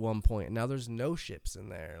ships at one point. And now there's no ships in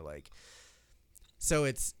there. Like, so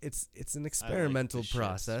it's an experimental ships.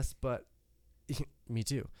 process, but me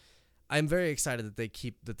too. I'm very excited that they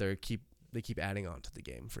keep adding on to the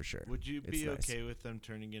game for sure. Would you It's be nice. okay with them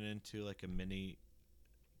turning it into like a mini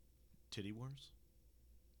Titty Wars?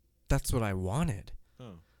 That's what I wanted. Oh,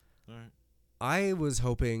 all right. I was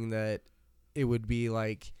hoping that it would be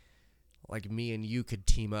like me and you could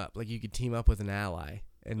team up. Like you could team up with an ally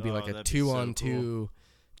and be Oh, like a that'd be so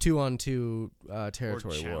 2-on-2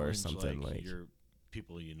 territory war or challenge, something like. your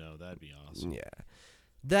people. That'd be awesome. Yeah.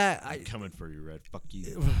 That I'm coming for you, Red. Fuck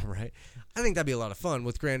you. right. I think that'd be a lot of fun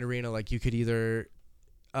with Grand Arena. Like you could either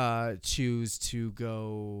choose to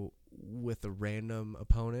go with a random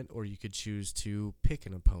opponent, or you could choose to pick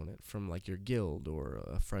an opponent from like your guild or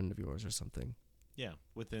a friend of yours or something. Yeah,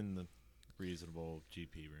 within the reasonable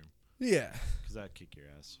GP room, Yeah. because I'd kick your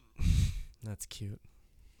ass. That's cute.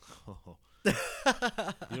 You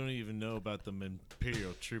don't even know about them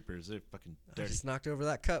Imperial Troopers. They're fucking I dirty. just knocked over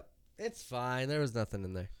that cup. It's fine. There was nothing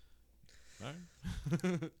in there. All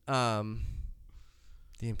right.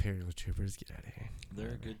 The Imperial Troopers, get out of here. They're a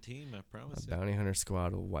Whatever. good team, I promise. A bounty hunter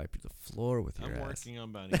squad will wipe the floor with your I'm ass. working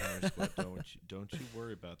on Bounty Hunter Squad. Don't you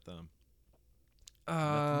worry about them.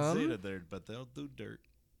 Nothing Zeta there, but they'll do dirt.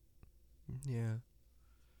 Yeah.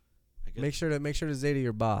 I guess, Make sure to Zeta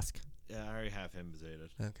your boss. Yeah, I already have him Zeta.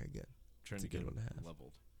 Okay, good. Trying That's a to get good him one to have.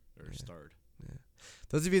 leveled or Yeah. starred.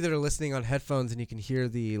 Those of you that are listening on headphones and you can hear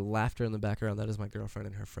the laughter in the background, that is my girlfriend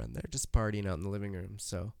and her friend. They're just partying out in the living room.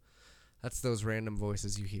 So that's those random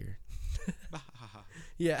voices you hear.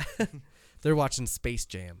 Yeah. They're watching Space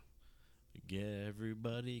Jam. Yeah,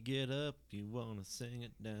 everybody get up. You wanna sing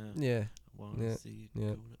it down. Yeah. I wanna Yeah, see it yeah.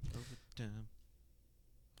 go to overtime.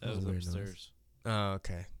 That That was was a weird noise. upstairs. Oh,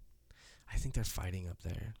 okay. I think they're fighting up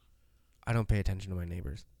there. I don't pay attention to my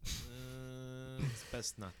neighbors. It's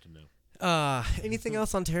best not to know. Anything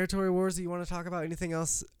else on Territory Wars that you want to talk about? Anything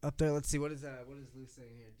else up there? Let's see. What is Lou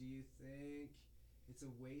saying here? Do you think it's a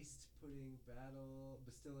waste putting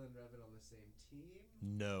Bastilla and Revan on the same team?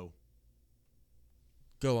 No.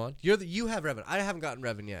 Go on. You have Revan. I haven't gotten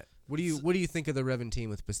Revan yet. What do you think of the Revan team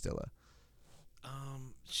with Bastilla?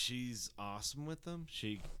 She's awesome with them.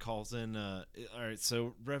 She calls in. All right,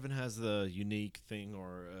 so Revan has the unique thing,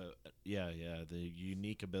 or the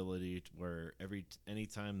unique ability where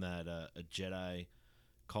anytime that a Jedi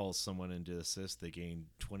calls someone into assist, they gain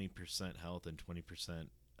 20% health and 20%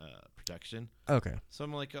 protection. Okay. So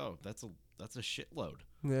I'm like, oh, that's a shitload.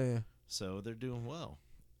 Yeah. So they're doing well.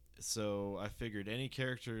 So I figured any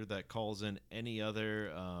character that calls in any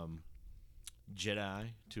other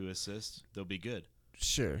Jedi to assist, they'll be good.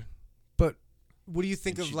 Sure. But what do you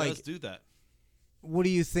think And of she like? does do that. What do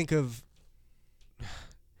you think of?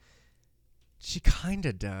 She kind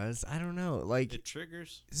of does. I don't know. Like, It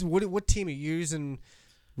triggers what team are you using?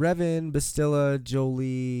 Revan, Bastilla,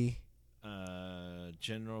 Jolie,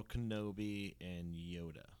 General Kenobi and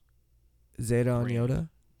Yoda. Zeta on Ray. Yoda.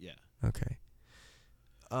 Yeah. Okay.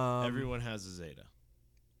 Everyone has a Zeta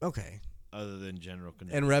Okay. other than General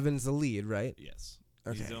Kenobi. And Revan's the lead, right? Yes.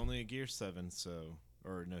 Okay. He's only a Gear 7, he's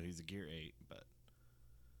a Gear 8, but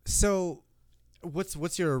So,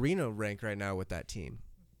 what's your arena rank right now with that team?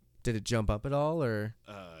 Did it jump up at all, or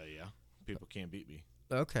yeah. People can't beat me.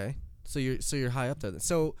 okay? So you're high up there. Then.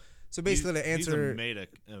 So basically to answer he's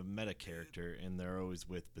a meta character, and they're always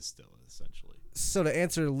with Bastilla essentially. so to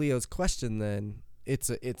answer Leo's question, then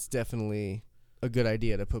it's definitely a good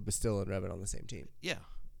idea to put Bastilla and Revan on the same team. Yeah,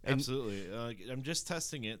 And- absolutely. I'm just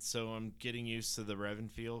testing it, so I'm getting used to the Revan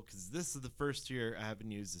feel, because this is the first year I haven't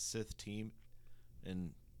used the Sith team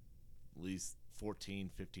in at least 14,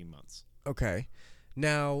 15 months. Okay.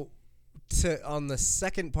 Now, on the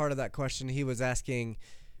second part of that question, he was asking,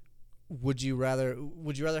 would you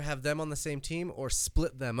rather have them on the same team or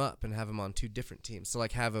split them up and have them on 2 different teams? So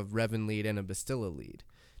like have a Revan lead and a Bastilla lead.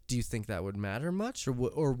 Do you think that would matter much,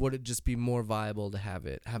 or would it just be more viable to have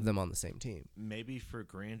them on the same team? Maybe for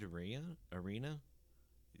Grand Arena,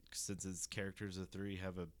 since its characters of 3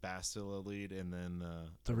 have a Bastilla lead and then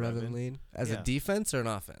The a Revan lead as a Yeah. defense or an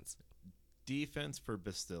offense? Defense for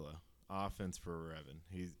Bastilla, offense for Revan.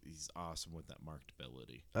 He's awesome with that marked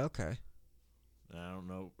ability. Okay. I don't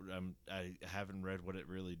know. I haven't read what it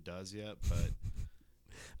really does yet, but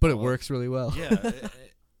But it Well, works really well.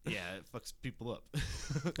 yeah, it fucks people up.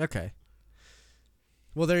 Okay.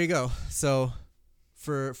 Well, there you go. So,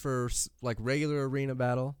 for like regular arena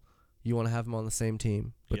battle, you want to have them on the same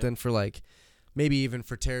team. But Yep. then for like, maybe even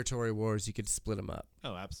for territory wars, you could split them up.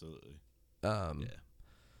 Oh, absolutely. Yeah.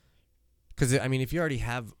 Because I mean, if you already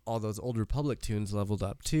have all those Old Republic tunes leveled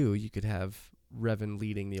up too, you could have Revan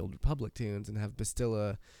leading the Old Republic tunes and have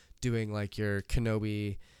Bastilla doing like your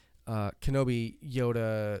Kenobi,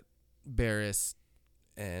 Yoda, Barriss,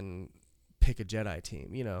 and pick a Jedi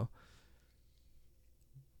team. You know.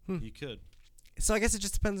 You could. So I guess it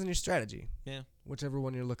just depends on your strategy. Yeah. Whichever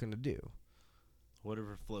one you're looking to do.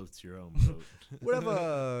 Whatever floats your own boat.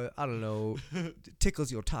 Whatever, I don't know,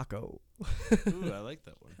 tickles your taco. Ooh, I like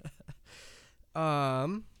that one. I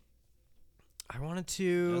wanted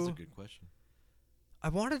to. That's a good question. I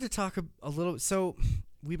wanted to talk a little. So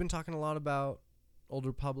we've been talking a lot about Old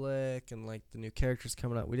Republic and like the new characters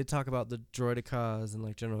coming up. We did talk about the Droidekas and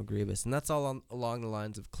like General Grievous, and that's all along the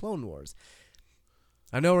lines of Clone Wars.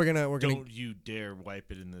 I know we're gonna. Don't you dare wipe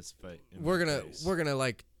it in this fight. We're gonna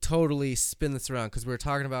like totally spin this around because we're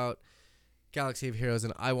talking about Galaxy of Heroes,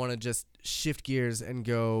 and I want to just shift gears and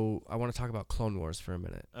go. I want to talk about Clone Wars for a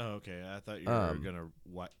minute. Oh, okay. I thought you were gonna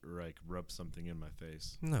rub something in my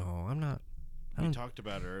face. No, I'm not. We talked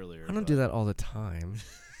about it earlier. I don't do that all the time.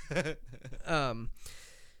 But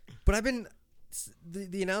I've been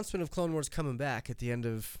the announcement of Clone Wars coming back at the end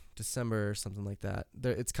of December or something like that.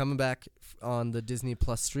 It's coming back on the Disney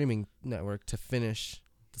Plus streaming network to finish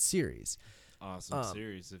the series. Awesome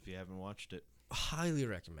series if you haven't watched it. Highly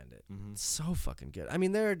recommend it. Mm-hmm. It's so fucking good. I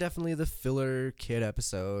mean, there are definitely the filler kid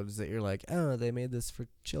episodes that you're like, oh, they made this for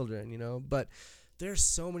children, you know? But there's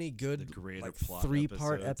so many good like plot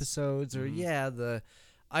 3-part episodes or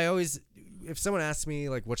I always, if someone asks me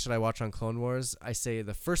like what should I watch on Clone Wars, I say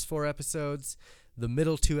the first 4 episodes, the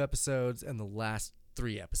middle 2 episodes, and the last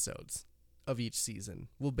 3 episodes of each season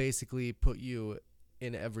will basically put you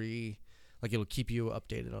in every, like it'll keep you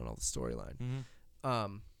updated on all the storyline.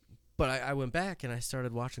 Mm-hmm. But I went back and I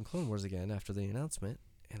started watching Clone Wars again after the announcement,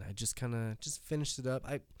 and I just kind of just finished it up.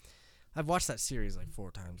 I've watched that series like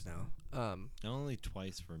 4 times now. Only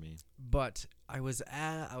twice for me. But I was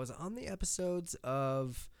on the episodes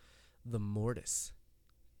of the Mortis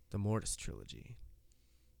trilogy.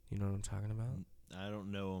 You know what I'm talking about? I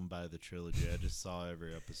don't know them by the trilogy. I just saw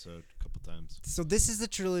every episode a couple times. So this is the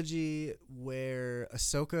trilogy where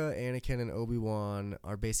Ahsoka, Anakin, and Obi-Wan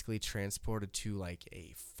are basically transported to like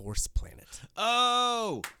a Force planet.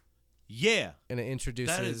 Oh, yeah. And it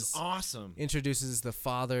introduces that is awesome. Introduces the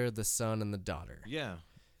father, the son, and the daughter. Yeah.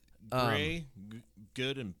 Gray,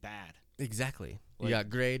 good and bad. Exactly. Like, you got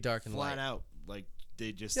gray, dark, and flat light. out. Like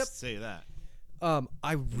they just say that. I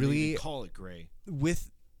They really call it gray.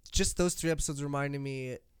 with just those 3 episodes reminded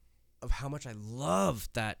me of how much I love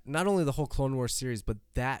that. Not only the whole Clone Wars series, but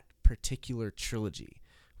that particular trilogy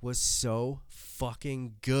was so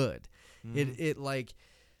fucking good. Mm-hmm.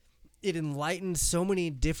 It enlightened so many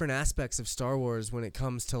different aspects of Star Wars when it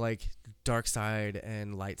comes to like dark side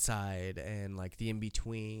and light side and like the in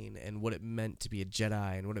between and what it meant to be a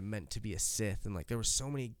Jedi and what it meant to be a Sith, and like there were so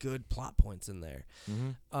many good plot points in there.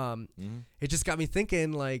 It just got me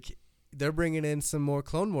thinking like they're bringing in some more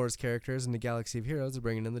Clone Wars characters in the Galaxy of Heroes. They're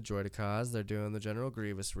bringing in the Droidekas. They're doing the General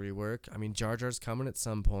Grievous rework. I mean, Jar Jar's coming at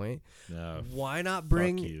some point. No, why not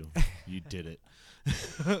bring you? You did it.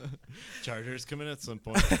 Jar Jar's coming at some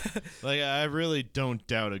point. Like I really don't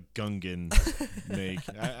doubt a Gungan make.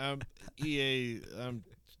 EA.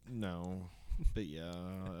 No, but yeah,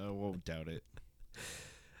 I won't doubt it.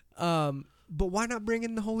 But why not bring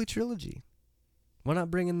in the Holy Trilogy? Why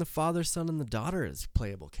not bring in the father, son, and the daughter as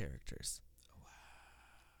playable characters?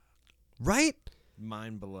 Right?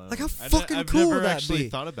 Mind blown. Like how fucking I've cool never would that actually be?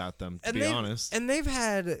 thought about them, to And be honest. And they've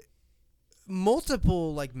had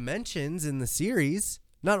multiple like mentions in the series.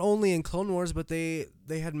 Not only in Clone Wars, but they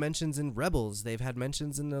had mentions in Rebels. They've had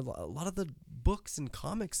mentions in a lot of the books and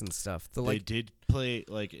comics and stuff. They did play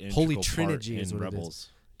like an Holy integral Trinity part is in what Rebels.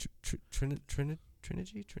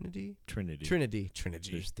 Trinity. Trinity.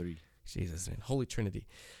 There's 3. Jesus, man. Holy Trinity.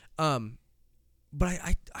 But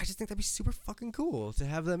I just think that'd be super fucking cool to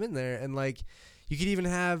have them in there. And, like, you could even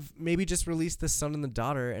have maybe just release the son and the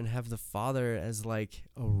daughter and have the father as, like,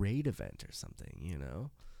 a raid event or something, you know?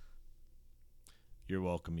 You're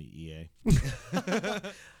welcome, EA.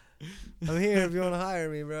 I'm here if you want to hire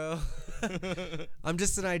me, bro. I'm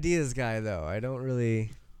just an ideas guy, though. I don't really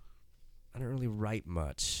write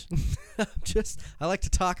much. I like to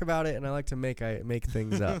talk about it and I like to make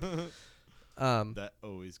things up. That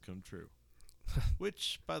always come true.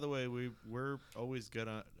 Which, by the way, we're always good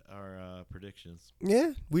at our predictions.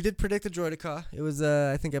 Yeah, we did predict the Droideka. It was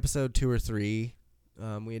I think episode 2 or 3.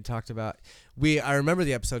 We had talked about I remember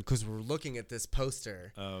the episode because we were looking at this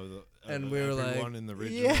poster. And we were like, everyone in the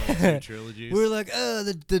original yeah. trilogies. We were like, oh,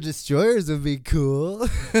 the destroyers would be cool.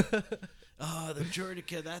 Oh, the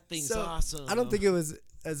Droideka, that thing's So, awesome. I don't think it was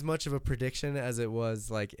as much of a prediction as it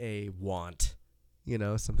was like a want,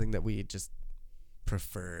 something that we just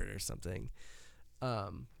preferred or something.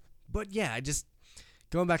 But yeah, I just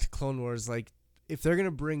going back to Clone Wars, like if they're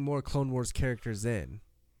gonna bring more Clone Wars characters in,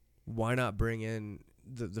 why not bring in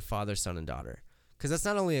the father, son, and daughter? Because that's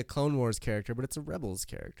not only a Clone Wars character, but it's a Rebels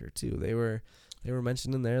character too. They were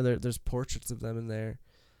mentioned in there. There's portraits of them in there.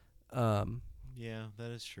 Yeah,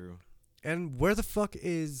 that is true. And where the fuck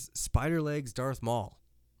is Spider Legs Darth Maul?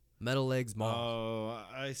 Metal Legs Maul. Oh,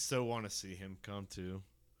 I so want to see him come too.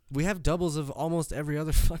 We have doubles of almost every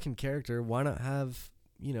other fucking character. Why not have,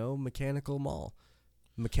 Mechanical Maul?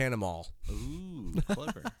 Mechanimal. Ooh,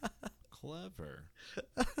 clever. Clever.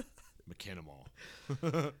 Mechanimal.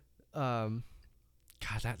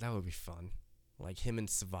 God, that would be fun. Like him and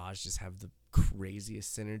Savage just have the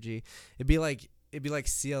craziest synergy. It'd be like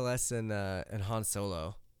CLS and Han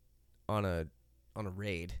Solo on a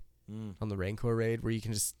raid, on the Rancor raid, where you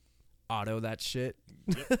can just auto that shit.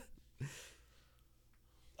 Yep.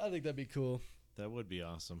 I think that'd be cool. That would be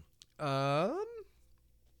awesome.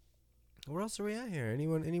 Where else are we at here?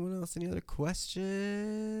 Anyone else? Any other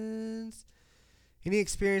questions? Any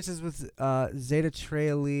experiences with Zeta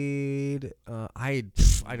Traya lead? I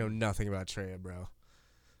know nothing about Traya, bro.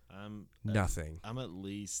 Nothing. I'm at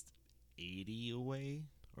least 80 away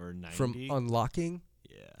or 90 from unlocking.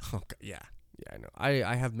 Yeah. Oh, yeah, I know.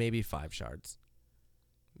 I have maybe 5 shards,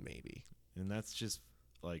 maybe. And that's just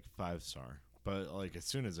like 5-star. But like as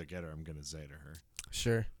soon as I get her, I'm gonna Zeta her.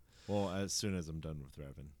 Sure. Well, as soon as I'm done with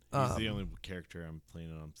Revan. He's the only character I'm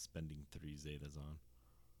planning on spending 3 Zetas on.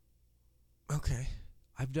 Okay.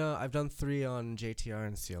 I've done 3 on JTR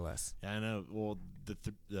and CLS. Yeah, I know. Well,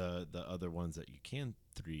 the other ones that you can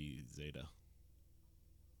 3 Zeta.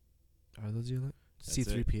 Are those your That's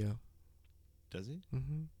C3PO? Does he?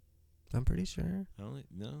 Mm-hmm. I'm pretty sure. I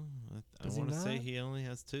Does he want to say not? he only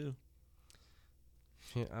has 2.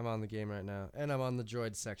 Yeah, I'm on the game right now, and I'm on the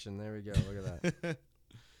droid section. There we go. Look at that.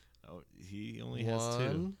 Oh, he only has 2.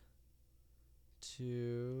 1,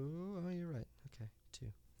 2. Oh, you're right. Okay, 2.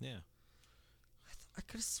 Yeah. I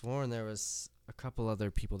could have sworn there was a couple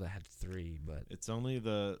other people that had 3, but It's only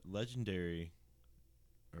the legendary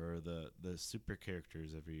or the super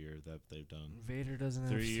characters every year that they've done. Vader doesn't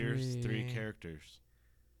have 3 years, 3 3 characters.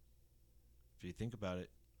 If you think about it,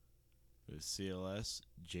 it was CLS,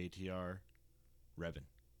 JTR, Revan.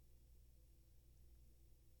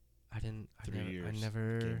 I 3 years. I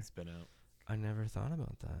never. Game's been out. I never thought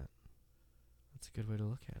about that. That's a good way to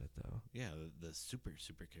look at it, though. Yeah, the super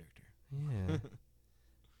character. Yeah.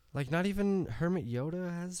 Like, not even Hermit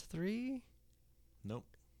Yoda has 3?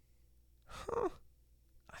 Nope. Huh.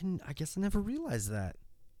 I guess I never realized that.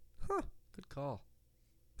 Huh. Good call.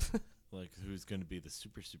 Like, who's going to be the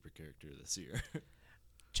super character this year?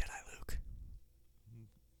 Jedi Luke.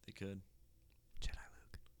 They could. Jedi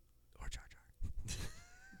Luke. Or Jar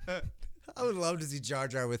Jar. I would love to see Jar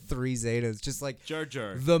Jar with 3 Zetas. Just like Jar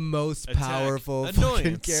Jar. the most Attack. powerful fucking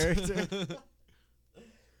Annoyance. character.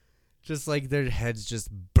 Just like their heads just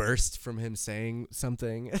burst from him saying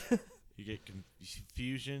something. You get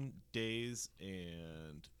confusion, daze,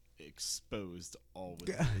 and exposed all with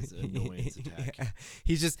his annoyance attack. Yeah.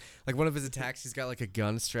 He's just like one of his attacks. He's got like a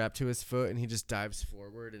gun strapped to his foot, and he just dives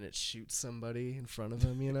forward, and it shoots somebody in front of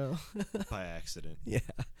him. By accident. Yeah,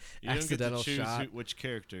 You accidental don't get to choose shot. which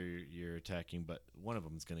character you're attacking, but one of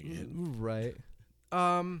them is going to get hit. Right.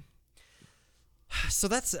 So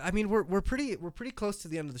that's. I mean, we're pretty close to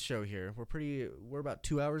the end of the show here. We're about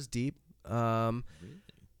 2 hours deep. Really?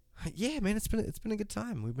 Yeah, man, it's been a good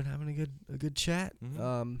time. We've been having a good chat.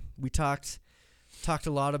 Mhm. We talked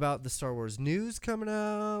a lot about the Star Wars news coming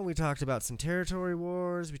out. We talked about some territory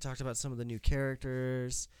wars. We talked about some of the new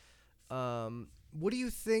characters. What do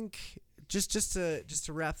you think? Just to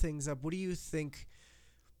wrap things up, what do you think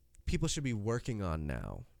people should be working on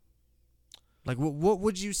now? Like, what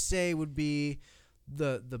would you say would be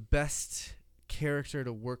the best character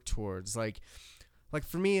to work towards? Like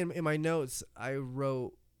for me in my notes, I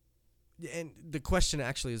wrote. And the question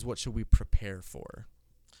actually is, what should we prepare for?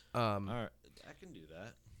 All right, I can do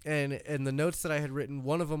that. And the notes that I had written,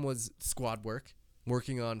 one of them was squad work,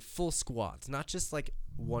 working on full squads, not just like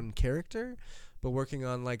one character, but working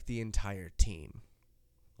on like the entire team.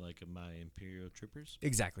 Like my Imperial Troopers?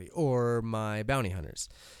 Exactly, or my bounty hunters.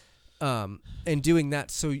 And doing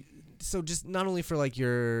that so just not only for like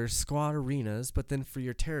your squad arenas, but then for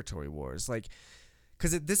your territory wars, like.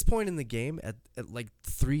 Because at this point in the game, at like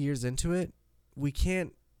 3 years into it, we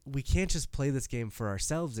can't just play this game for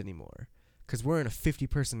ourselves anymore. Because we're in a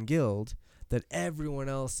 50-person guild that everyone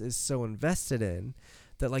else is so invested in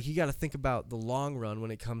that like you got to think about the long run when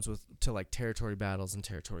it comes to like territory battles and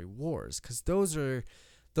territory wars, because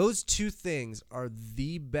those two things are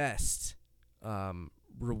the best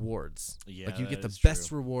rewards. Yeah, like you get that the is best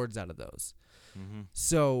true. rewards out of those. Mm-hmm.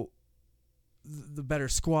 So the better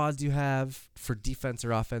squads you have for defense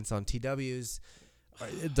or offense on TWs,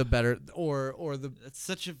 the better, or the It's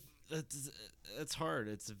such a it's hard.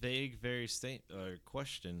 It's a vague, very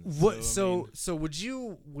question. what. So, So would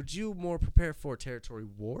you more prepare for territory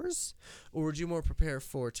wars, or would you more prepare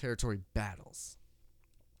for territory battles?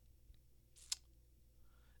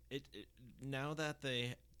 it now that the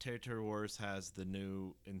Territory Wars has the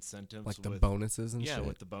new incentives, Like the with, bonuses and yeah, shit.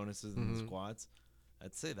 with the bonuses and the Mhm. squads,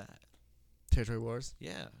 I'd say that. Territory wars.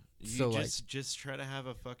 Yeah, you So, just try to have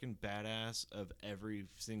a fucking badass of every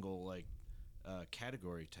single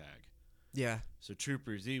category tag. Yeah. So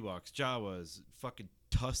troopers, Ewoks, Jawas, fucking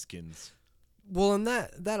Tuskens. Well, and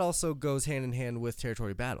that also goes hand in hand with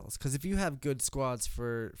territory battles, because if you have good squads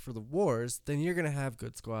for the wars, then you're gonna have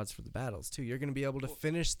good squads for the battles too. You're gonna be able to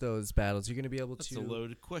finish those battles. You're gonna be able That's to. a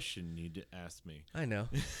loaded question you asked me. I know.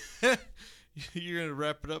 You're gonna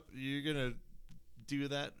wrap it up. You're gonna do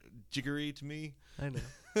that jiggery to me. I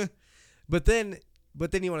know. But then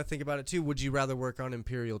you want to think about it too. Would you rather work on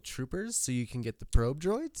Imperial troopers so you can get the probe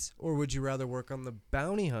droids, or would you rather work on the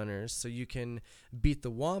bounty hunters so you can beat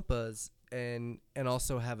the Wampas and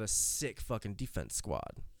also have a sick fucking defense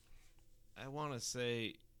squad? I want to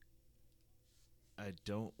say I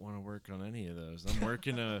don't want to work on any of those. I'm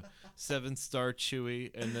working a 7-star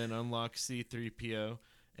Chewie and then unlock C-3PO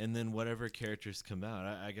and then whatever characters come out.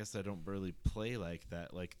 I guess I don't really play like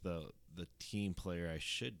that, like the team player I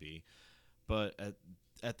should be. But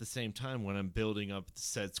at the same time, when I'm building up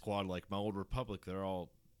said squad like my old Republic, they're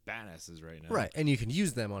all badasses right now. Right, and you can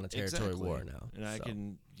use them on a territory Exactly. war now.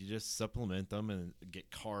 And you just supplement them and get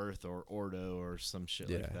Karth or Ordo or some shit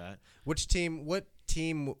like Yeah. that. What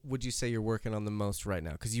team would you say you're working on the most right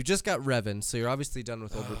now? Because you just got Revan, so you're obviously done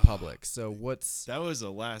with Old Republic. So what's That was a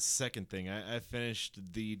last second thing. I finished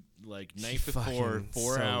the night You before, fucking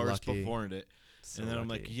 4 so hours lucky. before it. so And then I'm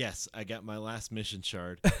like, lucky. yes, I got my last mission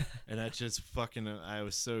shard. And I just fucking, I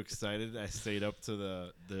was so excited. I stayed up to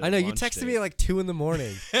the I know you launch texted date. me at like 2 a.m. what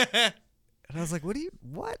and I was like, what?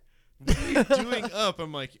 are you doing up?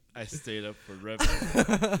 I'm like, I stayed up for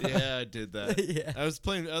Revenant. Yeah, I did that. Yeah. I was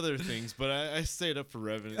playing other things, but I stayed up for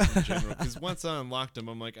Revenant in general. Because once I unlocked him,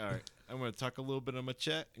 I'm like, all right, I'm going to talk a little bit on my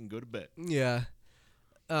chat and go to bed. Yeah.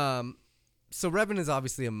 So Revan is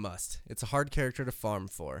obviously a must. It's a hard character to farm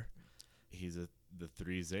for. He's the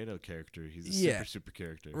 3 Zeta character. He's a Yeah. super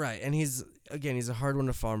character. Right, and he's a hard one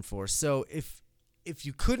to farm for. So if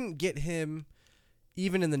you couldn't get him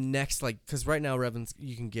even in the next, because right now Revan's,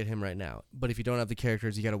 you can get him right now, but if you don't have the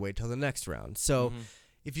characters, you got to wait till the next round. So Mhm.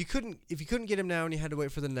 if you couldn't get him now and you had to wait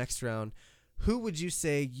for the next round, who would you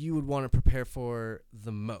say you would want to prepare for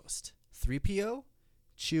the most? 3PO,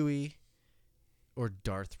 Chewie, or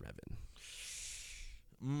Darth Revan?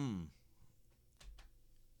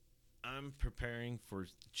 I'm preparing for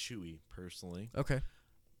Chewie personally, Okay.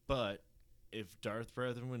 but if Darth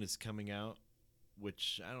Revan is coming out,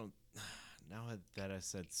 which I don't. Now that I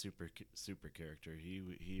said super character,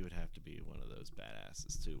 he would have to be one of those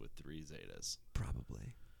badasses too with 3 Zetas,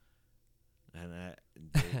 Probably. and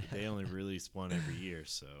they only release one every year,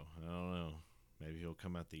 so I don't know. Maybe he'll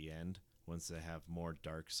come at the end once they have more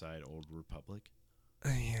Dark Side Old Republic.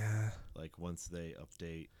 Yeah. Like once they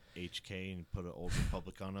update HK and put an Old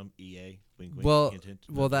Republic on them, EA. Wink, wink, Well, hint, hint,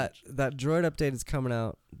 well, nudge, that nudge. droid update is coming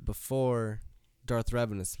out before Darth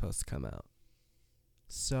Revan is supposed to come out.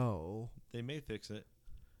 So They may fix it.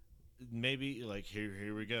 Maybe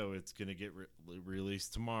here we go. It's gonna get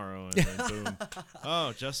released tomorrow, and then boom.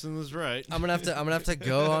 Oh, Justin was right. I'm gonna have to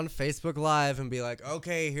go on Facebook Live and be like,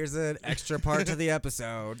 okay, here's an extra part to the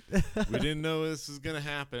episode. We didn't know this was gonna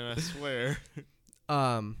happen. I swear.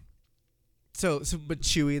 So but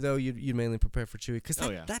Chewie though, you'd mainly prepare for Chewie because Oh,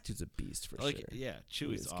 yeah. that dude's a beast for Like sure. yeah,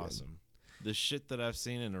 Chewie's Chewie's good. awesome. The shit that I've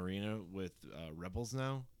seen in Arena with Rebels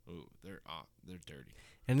now, oh, they're dirty.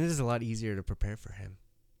 And it is a lot easier to prepare for him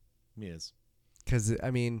He is. because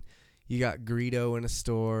I mean, you got Greedo in a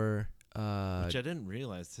store. Which I didn't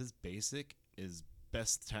realize his basic is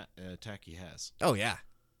best attack he has. Oh yeah,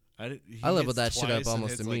 He I leveled hits that shit up twice and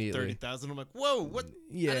almost hits immediately. Like 30,000. I'm like, whoa, what?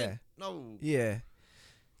 yeah, No. yeah.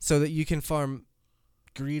 So that you can farm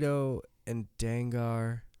Greedo and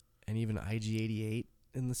Dangar and even IG-88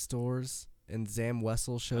 in the stores, and Zam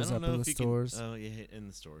Wessel shows I up don't know in the if you stores. Can, oh yeah, in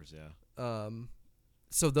the stores, yeah.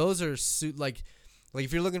 So those are like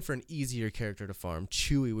if you're looking for an easier character to farm,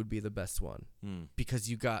 Chewie would be the best one because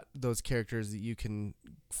you got those characters that you can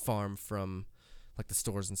farm from like the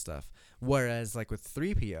stores and stuff. Whereas like with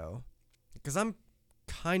 3PO, because I'm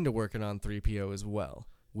kind of working on 3PO as well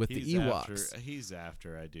with the Ewoks. He's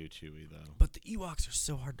after I do Chewie though. But the Ewoks are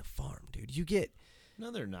so hard to farm, dude. You get, No,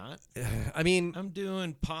 they're not. I mean, I'm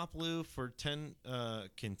doing Poplu for 10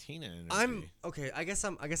 Cantina energy. I guess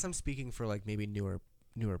I'm speaking for like maybe newer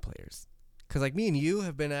players. Because like me and you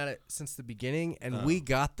have been at it since the beginning, and we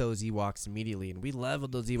got those Ewoks immediately, and we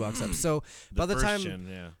leveled those Ewoks up. So by the time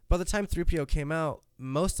 3PO came out,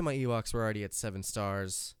 most of my Ewoks were already at 7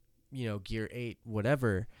 stars, gear 8,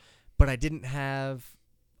 whatever. But I didn't have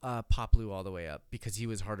Poplu all the way up because he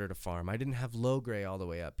was harder to farm. I didn't have Logray all the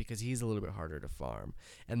way up because he's a little bit harder to farm.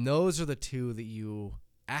 And those are the 2 that you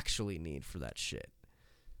actually need for that shit.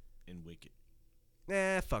 In Wicked.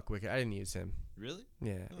 Fuck Wicked. I didn't use him. Really?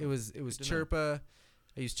 Yeah, Oh, it was good to Chirpa.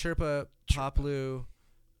 I used Chirpa, Poplu,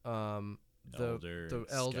 the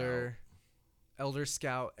Elder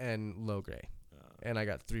Scout, and Logray, and I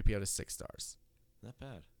got 3PO to 6 stars. Not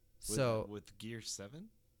bad. So with gear 7?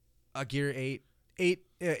 Gear 8,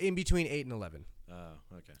 in between 8 and 11. Oh,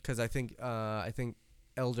 okay. Because I think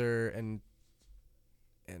Elder and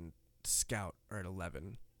Scout are at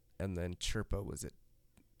 11, and then Chirpa was at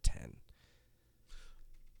 10.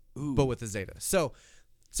 Ooh. But with the Zeta. So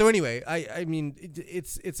anyway, I mean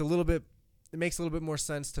it's a little bit, it makes a little bit more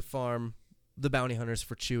sense to farm the bounty hunters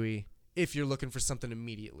for Chewie if you're looking for something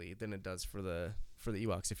immediately than it does for the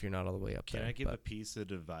Ewoks if you're not all the way up there. Can I give a piece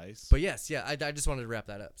of advice? But yes, yeah, I just wanted to wrap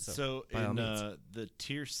that up. So by all in means. the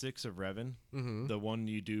tier 6 of Revan, the one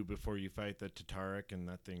you do before you fight the Tataric, and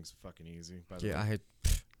that thing's fucking easy. By the way. Yeah,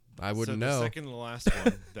 I wouldn't so know. The second to last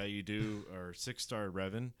one that you do, or 6-star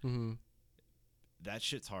Revan, that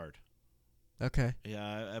shit's hard. Okay.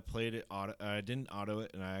 Yeah, I played it. I didn't auto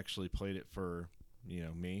it, and I actually played it for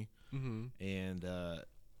me. And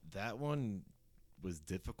that one was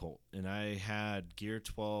difficult. And I had gear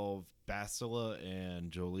 12 Bastila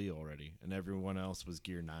and Jolie already, and everyone else was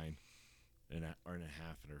gear 9 and a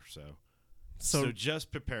half or so. So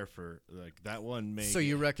just prepare for like that one. So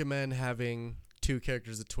you recommend having 2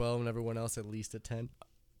 characters at 12 and everyone else at least at 10?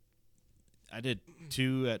 I did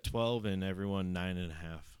 2 at 12 and everyone 9.5.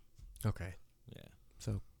 Okay. Yeah.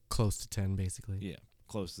 So close to 10, basically. Yeah,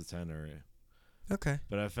 close to 10 or. Okay.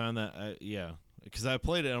 But I found that because I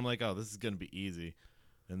played it, and I'm like, oh, this is gonna be easy,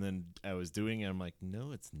 and then I was doing it, I'm like,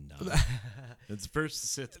 no, it's not. It's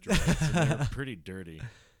first Sith droids, and they're pretty dirty.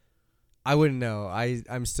 I wouldn't know.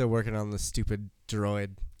 I'm still working on the stupid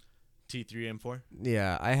droid. T3M4.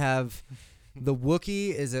 Yeah, I have the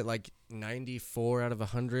Wookiee is at like 94 out of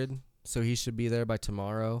 100, so he should be there by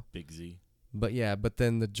tomorrow. Big Z. But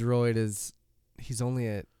then the droid he's only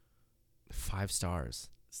at 5 stars.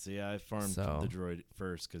 See, I farmed the droid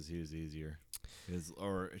first because he was easier.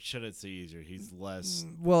 Or should I say easier? He's less.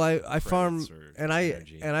 Well, I farm and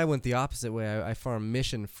energy. I went the opposite way. I farmed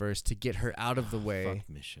Mission first to get her out of the way. Fuck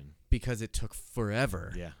Mission. Because it took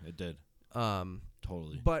forever. Yeah, it did.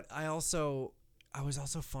 Totally. But I was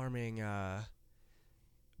also farming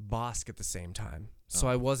Bosk at the same time. So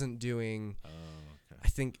I wasn't doing. Oh, okay. I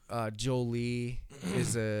think Jolie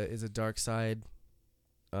is a dark side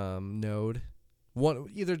node.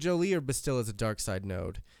 Either Jolie or Bastille is a dark side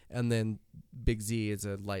node, and then Big Z is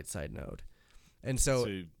a light side node. And so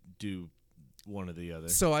you do one or the other.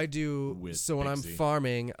 So I do. With so when Big I'm Z.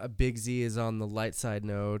 farming, a Big Z is on the light side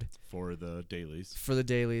node for the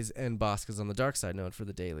dailies. And Bosk is on the dark side node for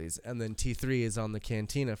the dailies, and then T3 is on the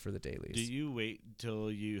Cantina for the dailies. Do you wait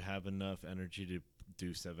till you have enough energy to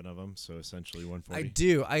do 7 of them? So essentially 140. I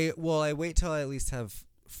do. I wait till I at least have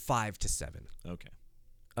 5 to 7. Okay.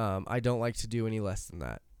 I don't like to do any less than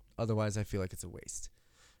that. Otherwise, I feel like it's a waste.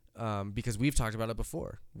 Because we've talked about it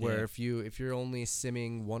before, where if you're only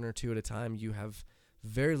simming 1 or 2 at a time, you have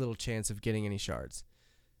very little chance of getting any shards.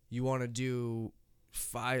 You want to do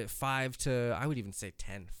 5 to, I would even say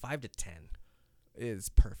 10. 5 to 10 is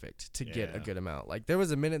perfect to get a good amount. Like there was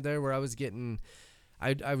a minute there where I was getting,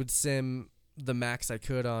 I would sim the max I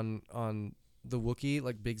could on the Wookiee,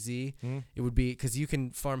 like Big Z. It would be because you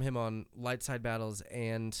can farm him on light side battles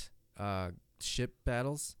and ship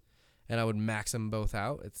battles, and I would max them both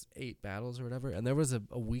out. It's 8 battles or whatever, and there was a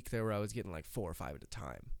week there where I was getting like 4 or 5 at a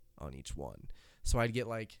time on each one, so I'd get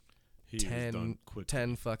like 10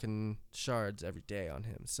 fucking shards every day on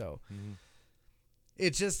him. So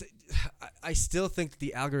it just, I still think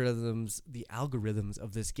the algorithms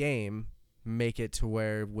of this game make it to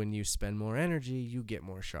where when you spend more energy, you get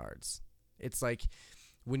more shards. It's like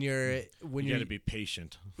when you gotta be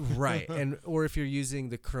patient, right? And or if you're using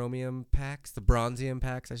the chromium packs, the bronzium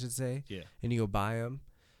packs, I should say, and you go buy them.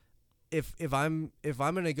 If I'm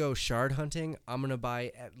gonna go shard hunting, I'm gonna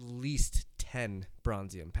buy at least 10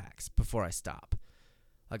 Bronzium packs before I stop.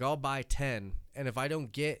 Like, I'll buy 10, and if I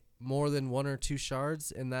don't get more than 1 or 2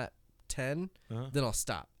 shards in that 10, then I'll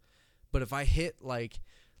stop. But if I hit, like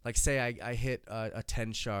say I hit a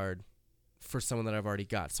 10 shard for someone that I've already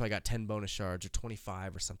got, so I got 10 bonus shards or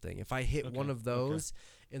 25 or something. If I hit one of those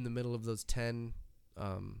in the middle of those 10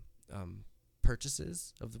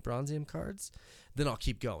 purchases of the Bronzium cards, then I'll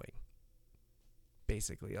keep going.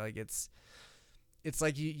 Basically, like it's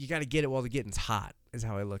like you got to get it while the getting's hot is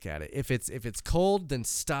how I look at it. If it's cold, then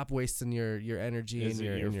stop wasting your energy and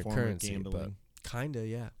your form currency. of gambling? But kinda,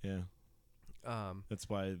 yeah. Yeah. That's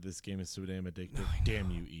why this game is so damn addictive.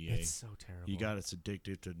 Damn you, EA. It's so terrible. You got us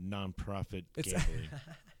addicted to non-profit It's gambling.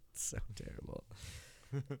 it's so terrible.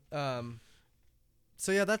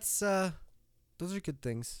 So yeah, that's those are good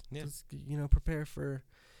things. Yeah. Just, prepare for.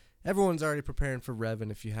 Everyone's already preparing for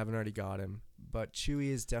Revan if you haven't already got him. But Chewie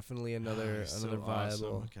is definitely another So viable.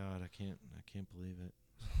 awesome. God, I can't believe it.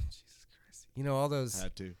 Jesus Christ! All those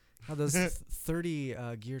Had to. how those 30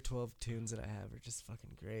 Gear 12 tunes that I have are just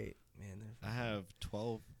fucking great, man. I have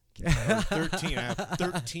 12 or 13. I have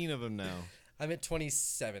 13 of them now. I'm at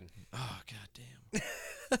 27. Oh god damn.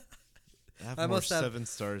 I have I more must have- 7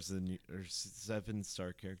 stars than you, or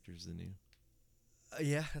 7-star characters than you.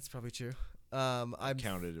 Yeah, that's probably true. I I'm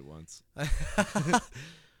counted it once.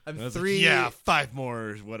 I'm I was 3. like, yeah, 5 more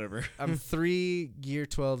or whatever. I'm 3 Gear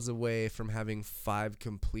 12s away from having 5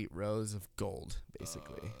 complete rows of gold,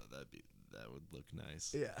 basically. That would look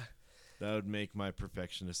nice. Yeah. That would make my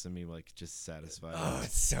perfectionist in me just satisfied. Oh,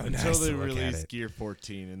 it's so Until nice they to look at release it. Gear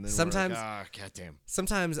 14, and then Sometimes- we're like, goddamn.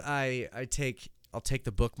 Sometimes I'll take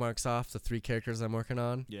the bookmarks off the 3 characters I'm working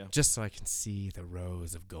on. Yeah. Just so I can see the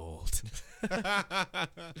rows of gold.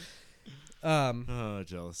 Oh,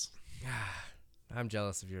 jealous. I'm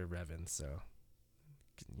jealous of your Revan, so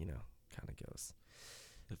kind of goes.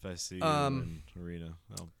 If I see you in Arena,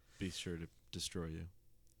 I'll be sure to destroy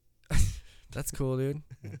you. That's cool, dude.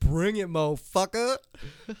 Bring it, motherfucker.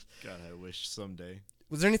 God, I wish someday.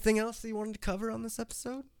 Was there anything else that you wanted to cover on this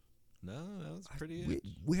episode? No, that was pretty.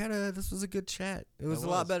 This was a good chat. It was That a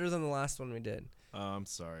lot was. better than the last one we did. I'm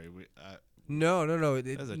sorry. No.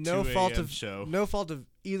 That was a No 2 fault a.m. of show. no fault of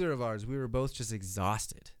either of ours. We were both just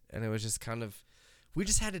exhausted, and it was just kind of. We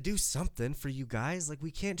just had to do something for you guys. Like,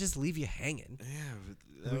 we can't just leave you hanging.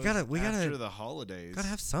 Yeah, We we gotta- after the holidays. Gotta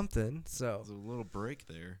have something. So There was a little break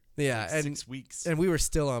there. yeah, Like and 6 weeks. and we were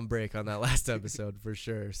still on break on that last episode for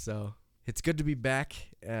sure. So it's good to be back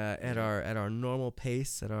at our normal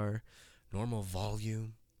pace, at our normal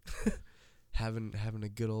volume, having a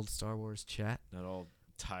good old Star Wars chat. Not all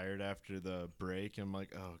tired after the break. I'm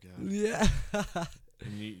like, oh god. Yeah.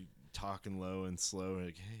 And you talking low and slow,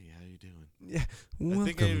 like, hey, how you doing? Yeah.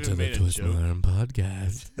 think I Welcome even to the made a Twist joke. My Arm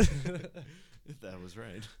podcast. If that was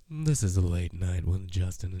right. This is a late night with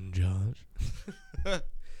Justin and Josh. The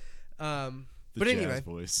But jazz anyway.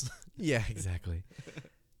 voice. Yeah, exactly.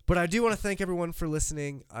 But I do want to thank everyone for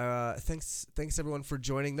listening. Thanks everyone for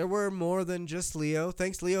joining. There were more than just Leo.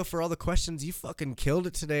 Thanks, Leo, for all the questions. You fucking killed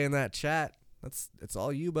it today in that chat. It's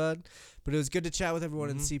all you, bud. But it was good to chat with everyone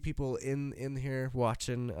and see people in here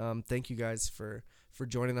watching. Thank you guys for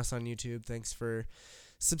joining us on YouTube. Thanks for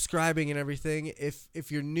subscribing and everything.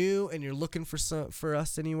 If you're new and you're looking for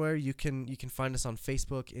us anywhere, you can find us on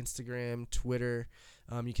Facebook, Instagram, Twitter.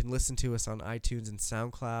 You can listen to us on iTunes and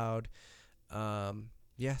SoundCloud.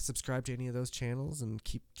 Subscribe to any of those channels and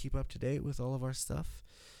keep up to date with all of our stuff.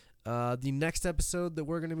 The next episode that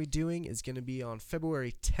we're going to be doing is going to be on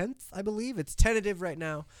February 10th, I believe. It's tentative right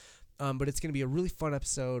now, but it's going to be a really fun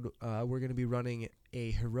episode. We're going to be running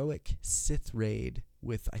a heroic Sith raid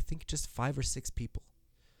with, I think, just 5 or 6 people.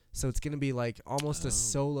 So it's going to be like almost a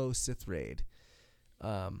solo Sith raid.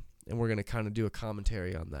 And we're going to kind of do a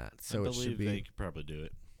commentary on that. So I it should believe be. they could probably do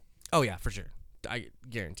it. Oh, yeah, for sure. I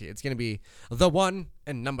guarantee it's going to be the 1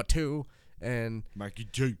 and number 2 and Mikey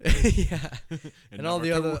J. yeah. And all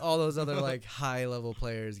number 2. all those other like high level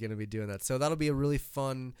players going to be doing that. So that'll be a really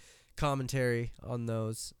fun commentary on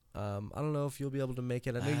those. I don't know if you'll be able to make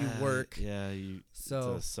it. I know you work. Yeah,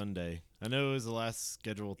 So it's a Sunday. I know it was the last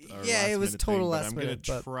scheduled. Or Yeah, it was last-minute total thing, but last I'm minute,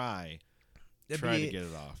 gonna but try it'd to be- get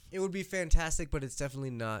it off. it would be fantastic, but it's definitely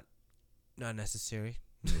not necessary.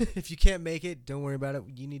 If you can't make it, don't worry about it.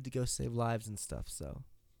 You need to go save lives and stuff. So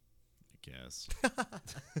I guess.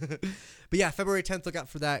 But yeah, February 10th, look out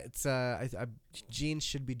for that. It's Gene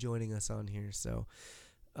should be joining us on here. So,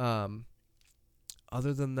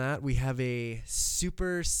 other than that, we have a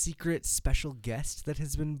super secret special guest that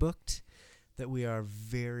has been booked that we are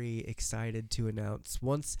very excited to announce.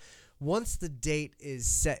 Once the date is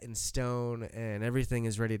set in stone and everything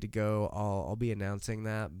is ready to go, I'll be announcing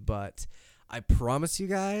that. But I promise you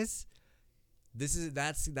guys,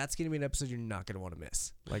 that's gonna be an episode you're not gonna want to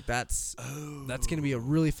miss. Like that's gonna be a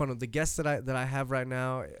really fun one. The guest that I have right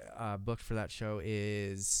now booked for that show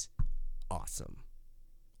is awesome.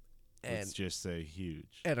 Let's just say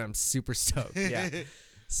huge. And I'm super stoked. Yeah.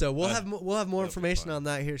 So we'll have more information on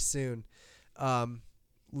that here soon.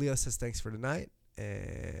 Leo says thanks for tonight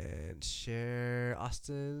and share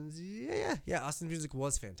Austin's. Yeah. Austin's music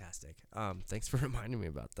was fantastic. Thanks for reminding me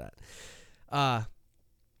about that.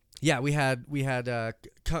 Yeah, we had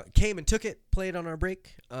Came and Took It played on our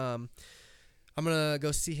break. I'm gonna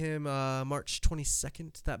go see him March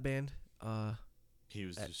 22nd. That band. He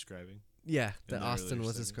was describing. Yeah, In that the Austin earlier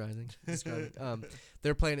was describing.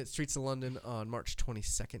 They're playing at Streets of London on March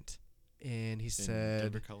 22nd, and he said,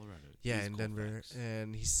 Denver, Colorado. yeah, These in cool Denver, facts.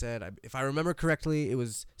 and he said, if I remember correctly, it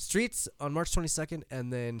was Streets on March 22nd,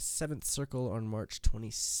 and then Seventh Circle on March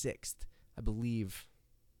 26th, I believe,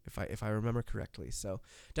 if I remember correctly. So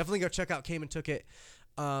definitely go check out Came and Took It.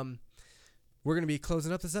 We're gonna be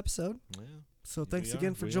closing up this episode. Yeah. So thanks We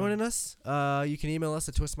again are, for we joining us. You can email us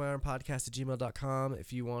at twistmyarmpodcast@gmail.com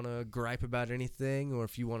if you want to gripe about anything or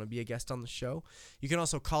if you want to be a guest on the show. You can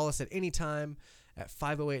also call us at any time at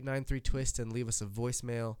 508-93-TWIST and leave us a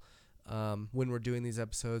voicemail. When we're doing these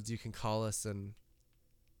episodes, you can call us and...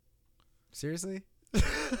 Seriously?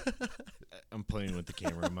 I'm playing with the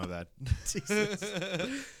camera. My bad. Jesus.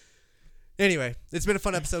 Anyway, it's been a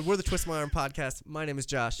fun episode. We're the Twist My Arm Podcast. My name is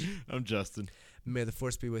Josh. I'm Justin. May the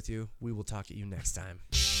force be with you. We will talk at you next time.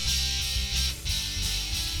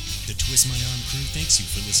 The Twist My Arm crew thanks you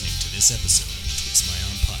for listening to this episode of the Twist My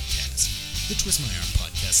Arm Podcast. The Twist My Arm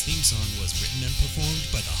Podcast theme song was written and performed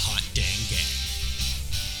by the Hot Dang Gang.